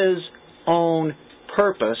His own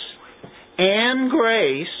purpose and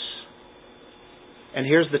grace. And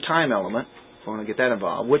here's the time element, if I want to get that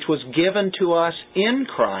involved, which was given to us in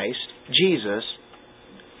Christ Jesus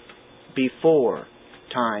before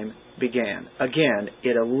time began. Again,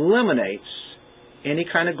 it eliminates any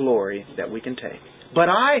kind of glory that we can take. But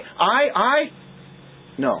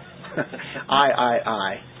no.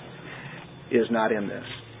 I is not in this.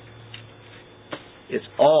 It's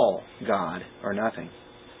all God or nothing.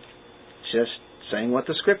 It's just saying what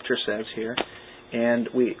the Scripture says here. And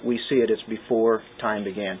we see it as before time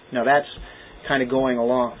began. Now that's kind of going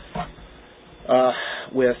along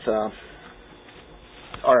with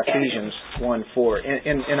our Ephesians 1:4.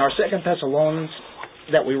 In our 2 Thessalonians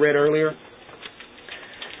that we read earlier,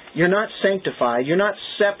 you're not sanctified, you're not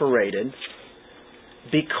separated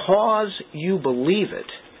because you believe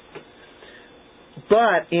it,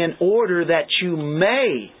 but in order that you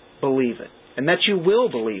may believe it, and that you will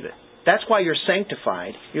believe it. That's why you're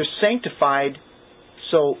sanctified. You're sanctified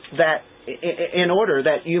so that in order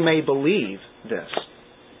that you may believe this.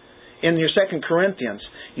 In your 2 Corinthians,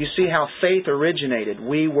 you see how faith originated.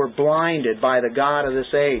 We were blinded by the God of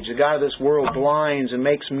this age. The God of this world blinds and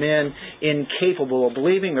makes men incapable of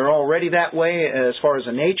believing. They're already that way as far as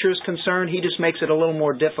the nature is concerned. He just makes it a little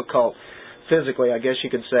more difficult physically, I guess you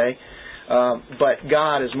could say. But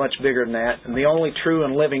God is much bigger than that. And the only true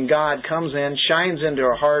and living God comes in, shines into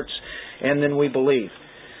our hearts, and then we believe.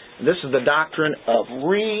 This is the doctrine of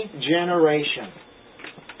regeneration.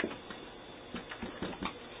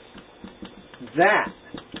 That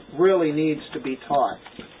really needs to be taught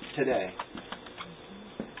today.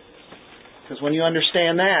 Because when you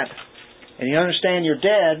understand that, and you understand you're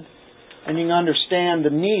dead, and you understand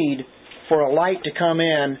the need for a light to come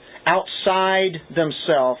in outside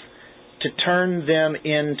themselves to turn them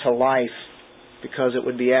into life, because it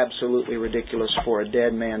would be absolutely ridiculous for a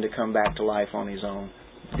dead man to come back to life on his own.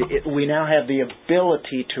 We now have the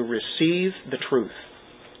ability to receive the truth.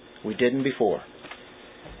 We didn't before.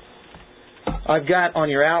 I've got on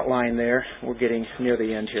your outline there, we're getting near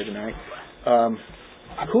the end here tonight,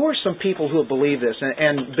 who are some people who believe this?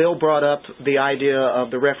 And Bill brought up the idea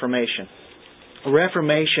of the Reformation. The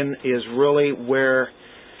Reformation is really where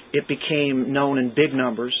it became known in big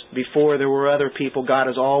numbers. Before there were other people, God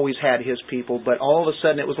has always had His people, but all of a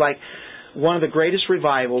sudden it was like one of the greatest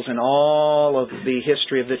revivals in all of the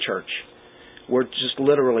history of the church, where just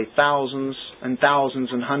literally thousands and thousands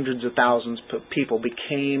and hundreds of thousands of people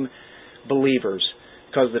became believers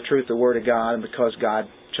because of the truth of the Word of God and because God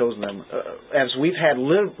chose them. As we've had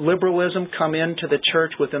liberalism come into the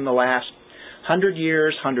church within the last 100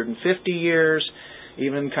 years, 150 years,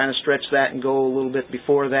 even kind of stretch that and go a little bit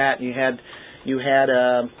before that. You had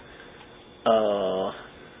a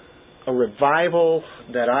revival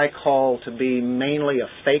that I call to be mainly a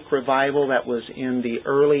fake revival that was in the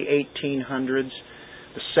early 1800s,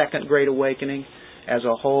 the Second Great Awakening. As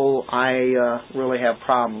a whole, I really have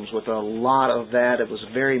problems with a lot of that. It was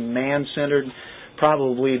very man-centered,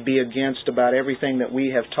 probably be against about everything that we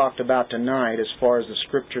have talked about tonight as far as the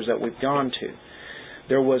scriptures that we've gone to.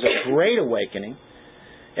 There was a great awakening,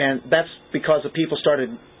 and that's because the people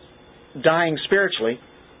started dying spiritually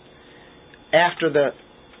after the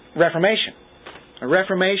Reformation. The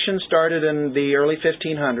Reformation started in the early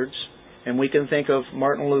 1500s, and we can think of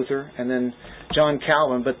Martin Luther and then John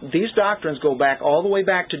Calvin, but these doctrines go back all the way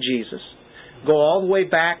back to Jesus, go all the way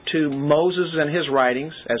back to Moses and his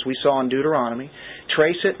writings, as we saw in Deuteronomy.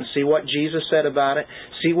 Trace it and see what Jesus said about it.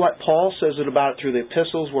 See what Paul says about it through the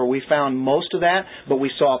epistles, where we found most of that, but we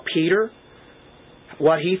saw Peter,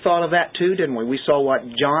 what he thought of that too, didn't we? We saw what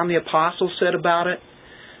John the Apostle said about it.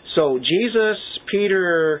 So Jesus,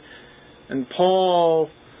 Peter, and Paul,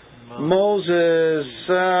 Moses,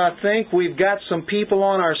 I think we've got some people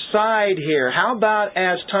on our side here. How about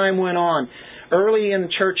as time went on? Early in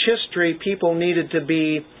church history, people needed to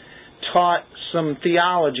be taught some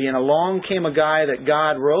theology, and along came a guy that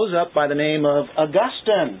God rose up by the name of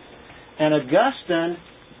Augustine. And Augustine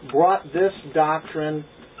brought this doctrine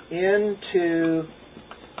into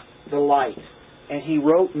the light. And he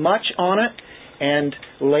wrote much on it, and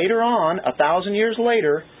later on, 1,000 years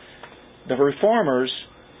later, the Reformers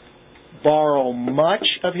borrow much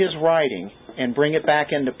of his writing and bring it back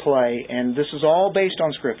into play, and this is all based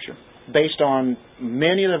on Scripture, based on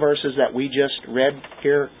many of the verses that we just read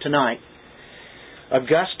here tonight.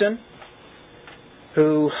 Augustine,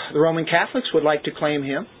 who the Roman Catholics would like to claim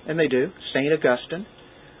him, and they do, St. Augustine,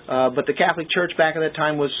 but the Catholic Church back at that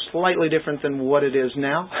time was slightly different than what it is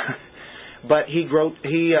now. But he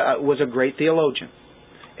was a great theologian,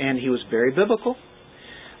 and he was very biblical.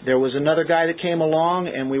 There was another guy that came along,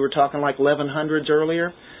 and we were talking like 1100s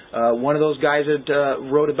earlier. One of those guys that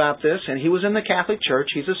wrote about this, and he was in the Catholic Church.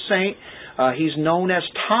 He's a saint. He's known as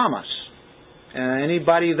Thomas.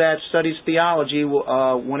 Anybody that studies theology,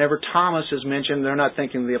 whenever Thomas is mentioned, they're not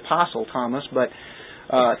thinking of the Apostle Thomas, but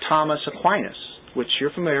Thomas Aquinas, which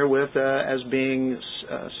you're familiar with as being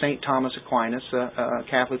St. Thomas Aquinas,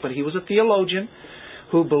 Catholic. But he was a theologian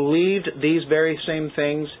who believed these very same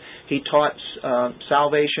things. He taught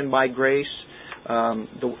salvation by grace.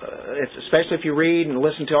 Especially if you read and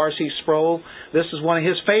listen to R.C. Sproul, this is one of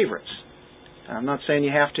his favorites. I'm not saying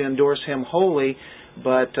you have to endorse him wholly,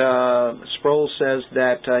 but Sproul says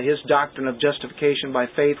that his doctrine of justification by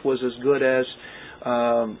faith was as good as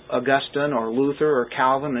Augustine or Luther or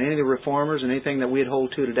Calvin and any of the reformers and anything that we'd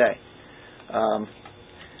hold to today.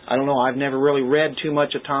 I don't know, I've never really read too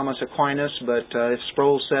much of Thomas Aquinas, but if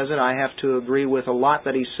Sproul says it, I have to agree with a lot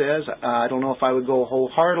that he says. I don't know if I would go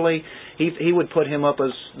wholeheartedly. He would put him up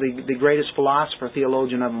as the greatest philosopher,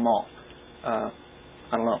 theologian of them all. I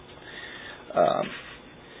don't know.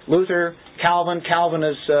 Luther, Calvin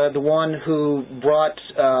is the one who brought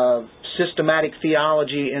systematic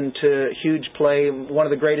theology into huge play. One of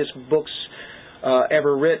the greatest books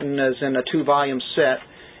ever written is in a 2-volume set,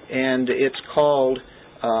 and it's called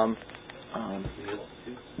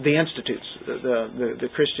the Institutes, the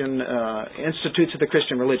Christian Institutes of the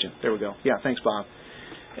Christian Religion. There we go. Yeah, thanks, Bob.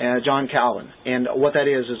 John Calvin. And what that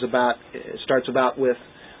is about, it starts about with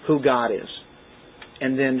who God is,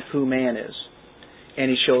 and then who man is. And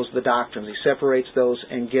he shows the doctrines. He separates those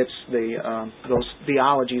and gets those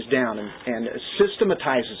theologies down and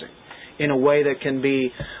systematizes it in a way that can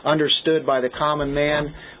be understood by the common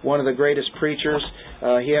man. One of the greatest preachers,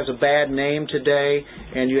 he has a bad name today,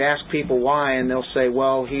 and you ask people why, and they'll say,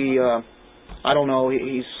 well, I don't know,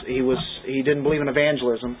 he didn't believe in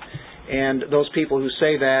evangelism. And those people who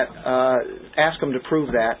say that, ask him to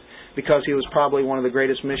prove that, because he was probably one of the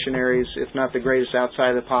greatest missionaries, if not the greatest, outside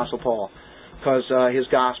of the Apostle Paul. Because his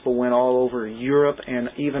gospel went all over Europe and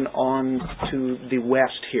even on to the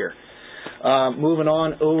West here. Moving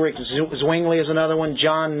on, Ulrich Zwingli is another one.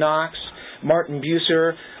 John Knox, Martin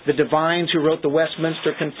Bucer, the Divines who wrote the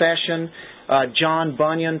Westminster Confession, John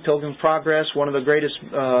Bunyan, Pilgrim's Progress, one of the greatest,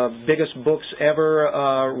 biggest books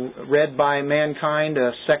ever read by mankind,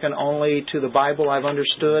 second only to the Bible, I've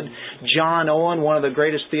understood. John Owen, one of the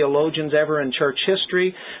greatest theologians ever in church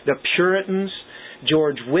history. The Puritans,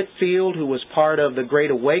 George Whitefield, who was part of the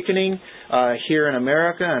Great Awakening here in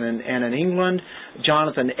America and in England.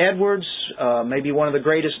 Jonathan Edwards, maybe one of the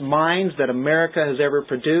greatest minds that America has ever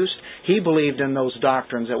produced. He believed in those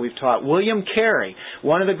doctrines that we've taught. William Carey,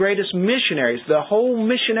 one of the greatest missionaries. The whole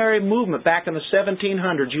missionary movement back in the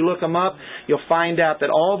 1700s, you look them up, you'll find out that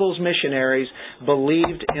all those missionaries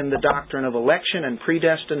believed in the doctrine of election and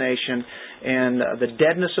predestination and the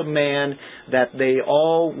deadness of man, that they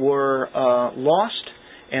all were lost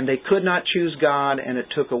and they could not choose God, and it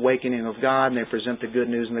took awakening of God, and they present the good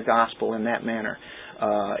news and the gospel in that manner.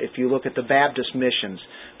 If you look at the Baptist missions,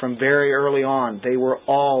 from very early on, they were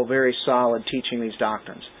all very solid teaching these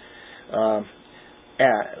doctrines.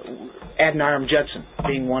 Adoniram Judson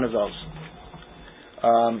being one of those.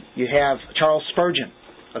 You have Charles Spurgeon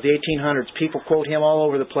of the 1800s. People quote him all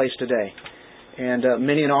over the place today. And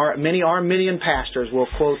many Arminian pastors will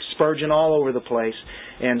quote Spurgeon all over the place.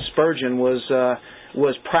 And Spurgeon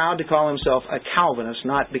was proud to call himself a Calvinist,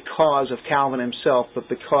 not because of Calvin himself, but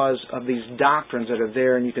because of these doctrines that are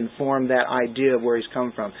there, and you can form that idea of where he's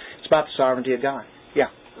come from. It's about the sovereignty of God. Yeah,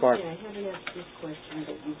 Bart. Okay, I haven't asked this question,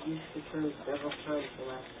 but you've used the term several times the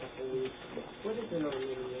last couple of weeks. What is an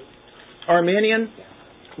Arminian? Arminian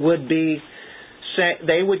would be,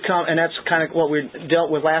 they would come, and that's kind of what we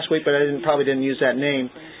dealt with last week, but I probably didn't use that name.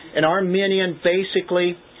 An Arminian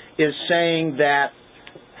basically is saying that,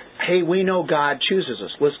 hey, we know God chooses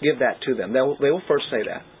us. Let's give that to them. They will first say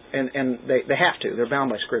that. And they have to. They're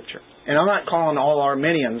bound by Scripture. And I'm not calling all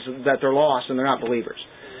Arminians that they're lost and they're not believers.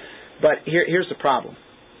 But here's the problem.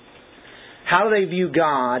 How do they view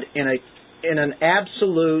God in an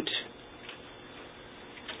absolute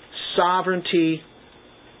sovereignty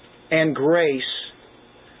and grace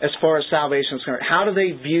as far as salvation is concerned? How do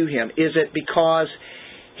they view Him? Is it because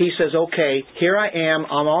He says, okay, here I am,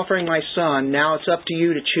 I'm offering my son, now it's up to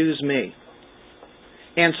you to choose me.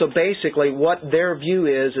 And so basically what their view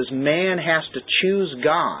is man has to choose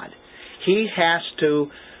God. He has to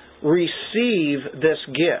receive this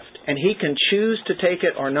gift, and he can choose to take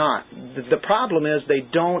it or not. The problem is they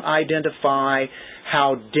don't identify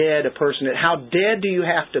how dead a person is. How dead do you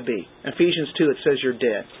have to be? In Ephesians 2 it says you're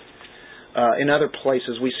dead. In other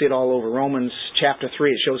places we see it all over. Romans chapter 3,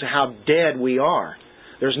 it shows how dead we are.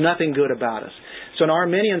 There's nothing good about us. So an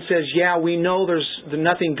Arminian says, yeah, we know there's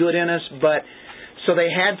nothing good in us, but so they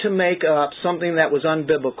had to make up something that was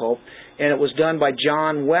unbiblical, and it was done by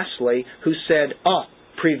John Wesley, who said,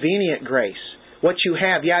 prevenient grace. What you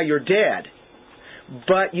have, yeah, you're dead,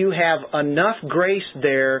 but you have enough grace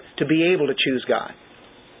there to be able to choose God.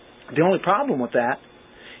 The only problem with that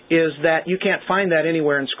is that you can't find that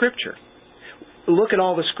anywhere in Scripture. Look at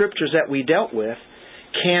all the Scriptures that we dealt with.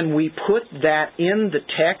 Can we put that in the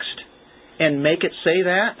text and make it say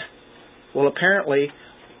that? Well, apparently,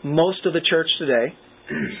 most of the church today,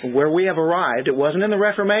 where we have arrived, it wasn't in the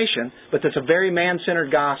Reformation, but it's a very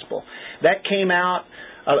man-centered gospel. That came out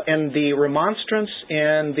in the Remonstrance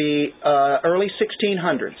in the early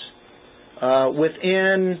 1600s.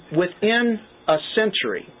 Within a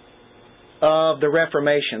century of the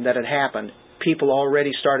Reformation that had happened, people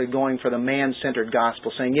already started going for the man-centered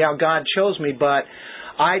gospel, saying, yeah, God chose me, but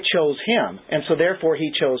I chose Him, and so therefore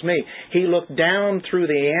He chose me. He looked down through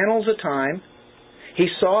the annals of time. He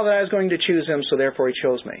saw that I was going to choose Him, so therefore He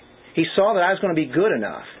chose me. He saw that I was going to be good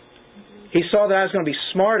enough. He saw that I was going to be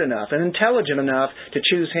smart enough and intelligent enough to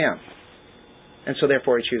choose Him. And so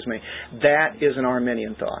therefore He chose me. That is an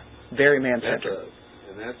Arminian thought. Very man-centered.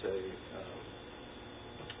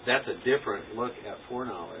 That's a different look at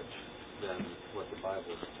foreknowledge than what the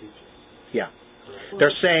Bible teaches. Yeah.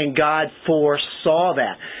 They're saying God foresaw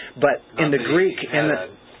that. But not in the Greek... He had a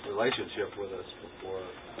relationship with us before...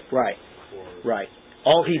 Right. Right.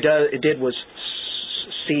 All He did was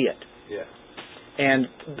see it. Yeah. And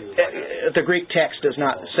the Greek text does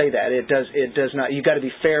not say that. It does not. You've got to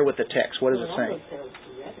be fair with the text. What is it saying?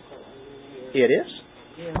 It is.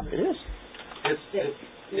 It is.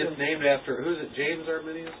 It's named after, who's it? James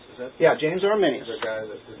Arminius? Is that? Yeah, James Arminius. The guy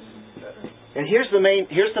that did that. And here's the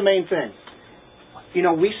main thing. You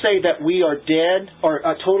know, we say that we are dead or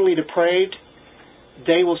totally depraved.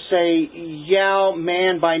 They will say, yeah,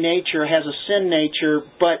 man by nature has a sin nature,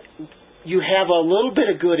 but you have a little bit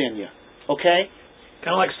of good in you. Okay?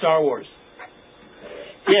 Kind of like Star Wars.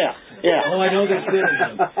 Yeah, yeah. Oh, I know there's good in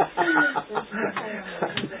them.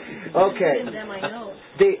 Okay.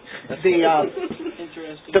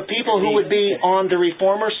 The people who would be on the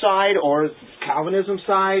Reformer side or Calvinism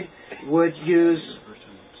side would use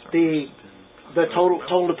the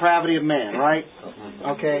total depravity of man, right?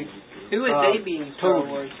 Okay. Who would they be in Star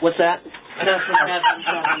Wars? What's that?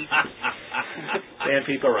 And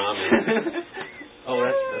people around me. Oh,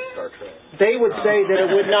 that's Star Trek. They would say that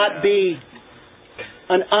it would not be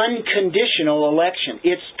an unconditional election.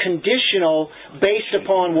 It's conditional based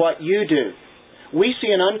upon what you do. We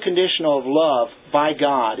see an unconditional love by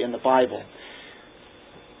God in the Bible.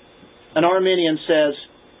 An Arminian says,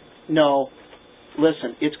 no,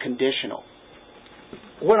 listen, it's conditional.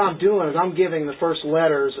 What I'm doing is I'm giving the first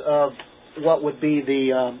letters of what would be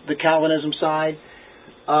the Calvinism side.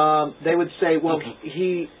 They would say, well,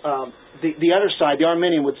 the other side, the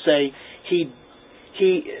Arminian would say he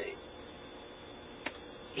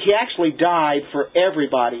actually died for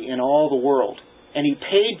everybody in all the world, and He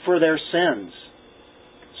paid for their sins.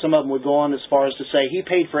 Some of them would go on as far as to say He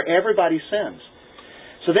paid for everybody's sins.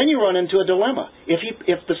 So then you run into a dilemma.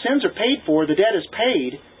 If the sins are paid for, the debt is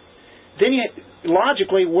paid, then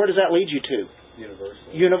logically, where does that lead you to?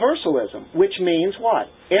 Universalism, which means what?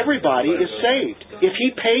 Everybody is saved. If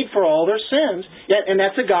He paid for all their sins, and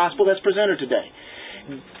that's the gospel that's presented today.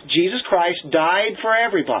 Jesus Christ died for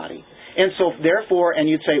everybody. And so, therefore, and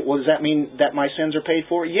you'd say, well, does that mean that my sins are paid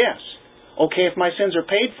for? Yes. Okay, if my sins are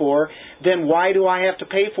paid for, then why do I have to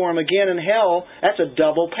pay for them again in hell? That's a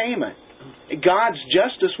double payment. God's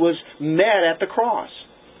justice was met at the cross.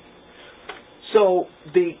 So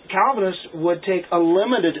the Calvinists would take a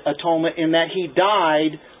limited atonement in that He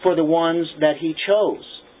died for the ones that He chose.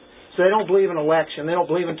 So they don't believe in election. They don't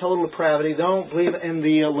believe in total depravity. They don't believe in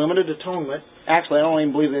the limited atonement. Actually, I don't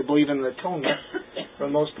even believe they believe in the atonement for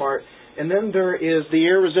the most part. And then there is the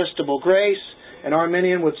irresistible grace. An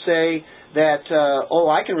Arminian would say that,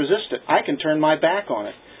 I can resist it. I can turn my back on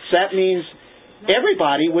it. So that means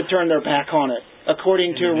everybody would turn their back on it,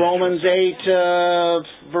 according to Romans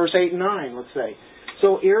 8, verse 8 and 9, let's say.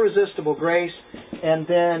 So irresistible grace, and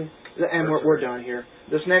then and we're done here.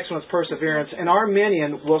 This next one's perseverance. An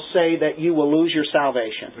Arminian will say that you will lose your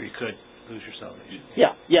salvation. Or you could lose your salvation.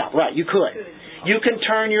 Yeah, right. You could. You can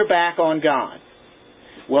turn your back on God.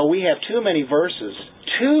 Well, we have too many verses.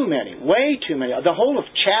 Too many. Way too many. The whole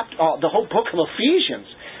book of Ephesians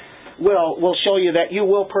will show you that you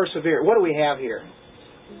will persevere. What do we have here?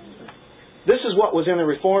 This is what was in the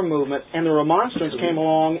Reform movement, and the Remonstrants came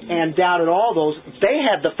along and doubted all those. They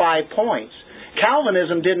had the 5 points.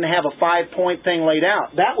 Calvinism didn't have a 5-point thing laid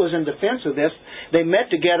out. That was in defense of this. They met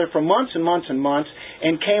together for months and months and months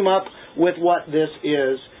and came up with what this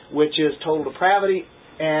is, which is total depravity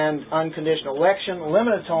and unconditional election,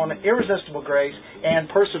 limited atonement, irresistible grace, and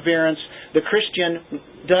perseverance. The Christian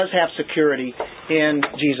does have security in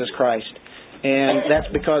Jesus Christ, and that's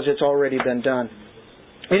because it's already been done.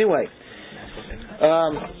 Anyway,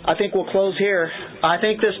 I think we'll close here. I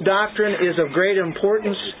think this doctrine is of great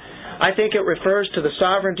importance. I think it refers to the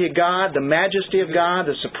sovereignty of God, the majesty of God,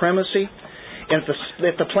 the supremacy.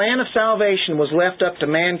 If the plan of salvation was left up to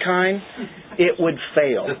mankind, it would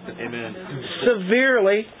fail. Amen.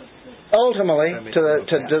 Severely, ultimately,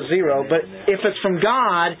 to zero. But if it's from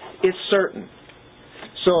God, it's certain.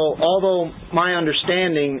 So, although my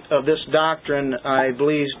understanding of this doctrine, I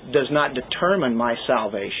believe, does not determine my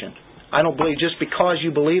salvation. I don't believe just because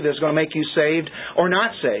you believe it's going to make you saved or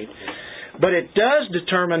not saved. But it does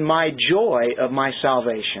determine my joy of my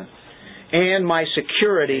salvation and my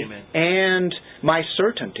security and my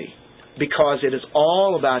certainty, because it is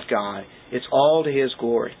all about God. It's all to His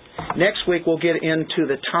glory. Next week we'll get into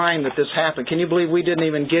the time that this happened. Can you believe we didn't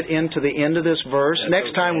even get into the end of this verse?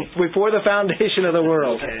 Next time, before the foundation of the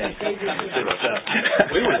world. We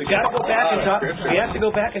got to go back and talk. We have to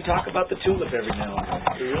go back and talk about the tulip every now and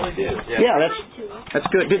then. We really do. Yeah, that's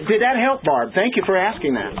good. Did that help, Barb? Thank you for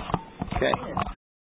asking that. Okay.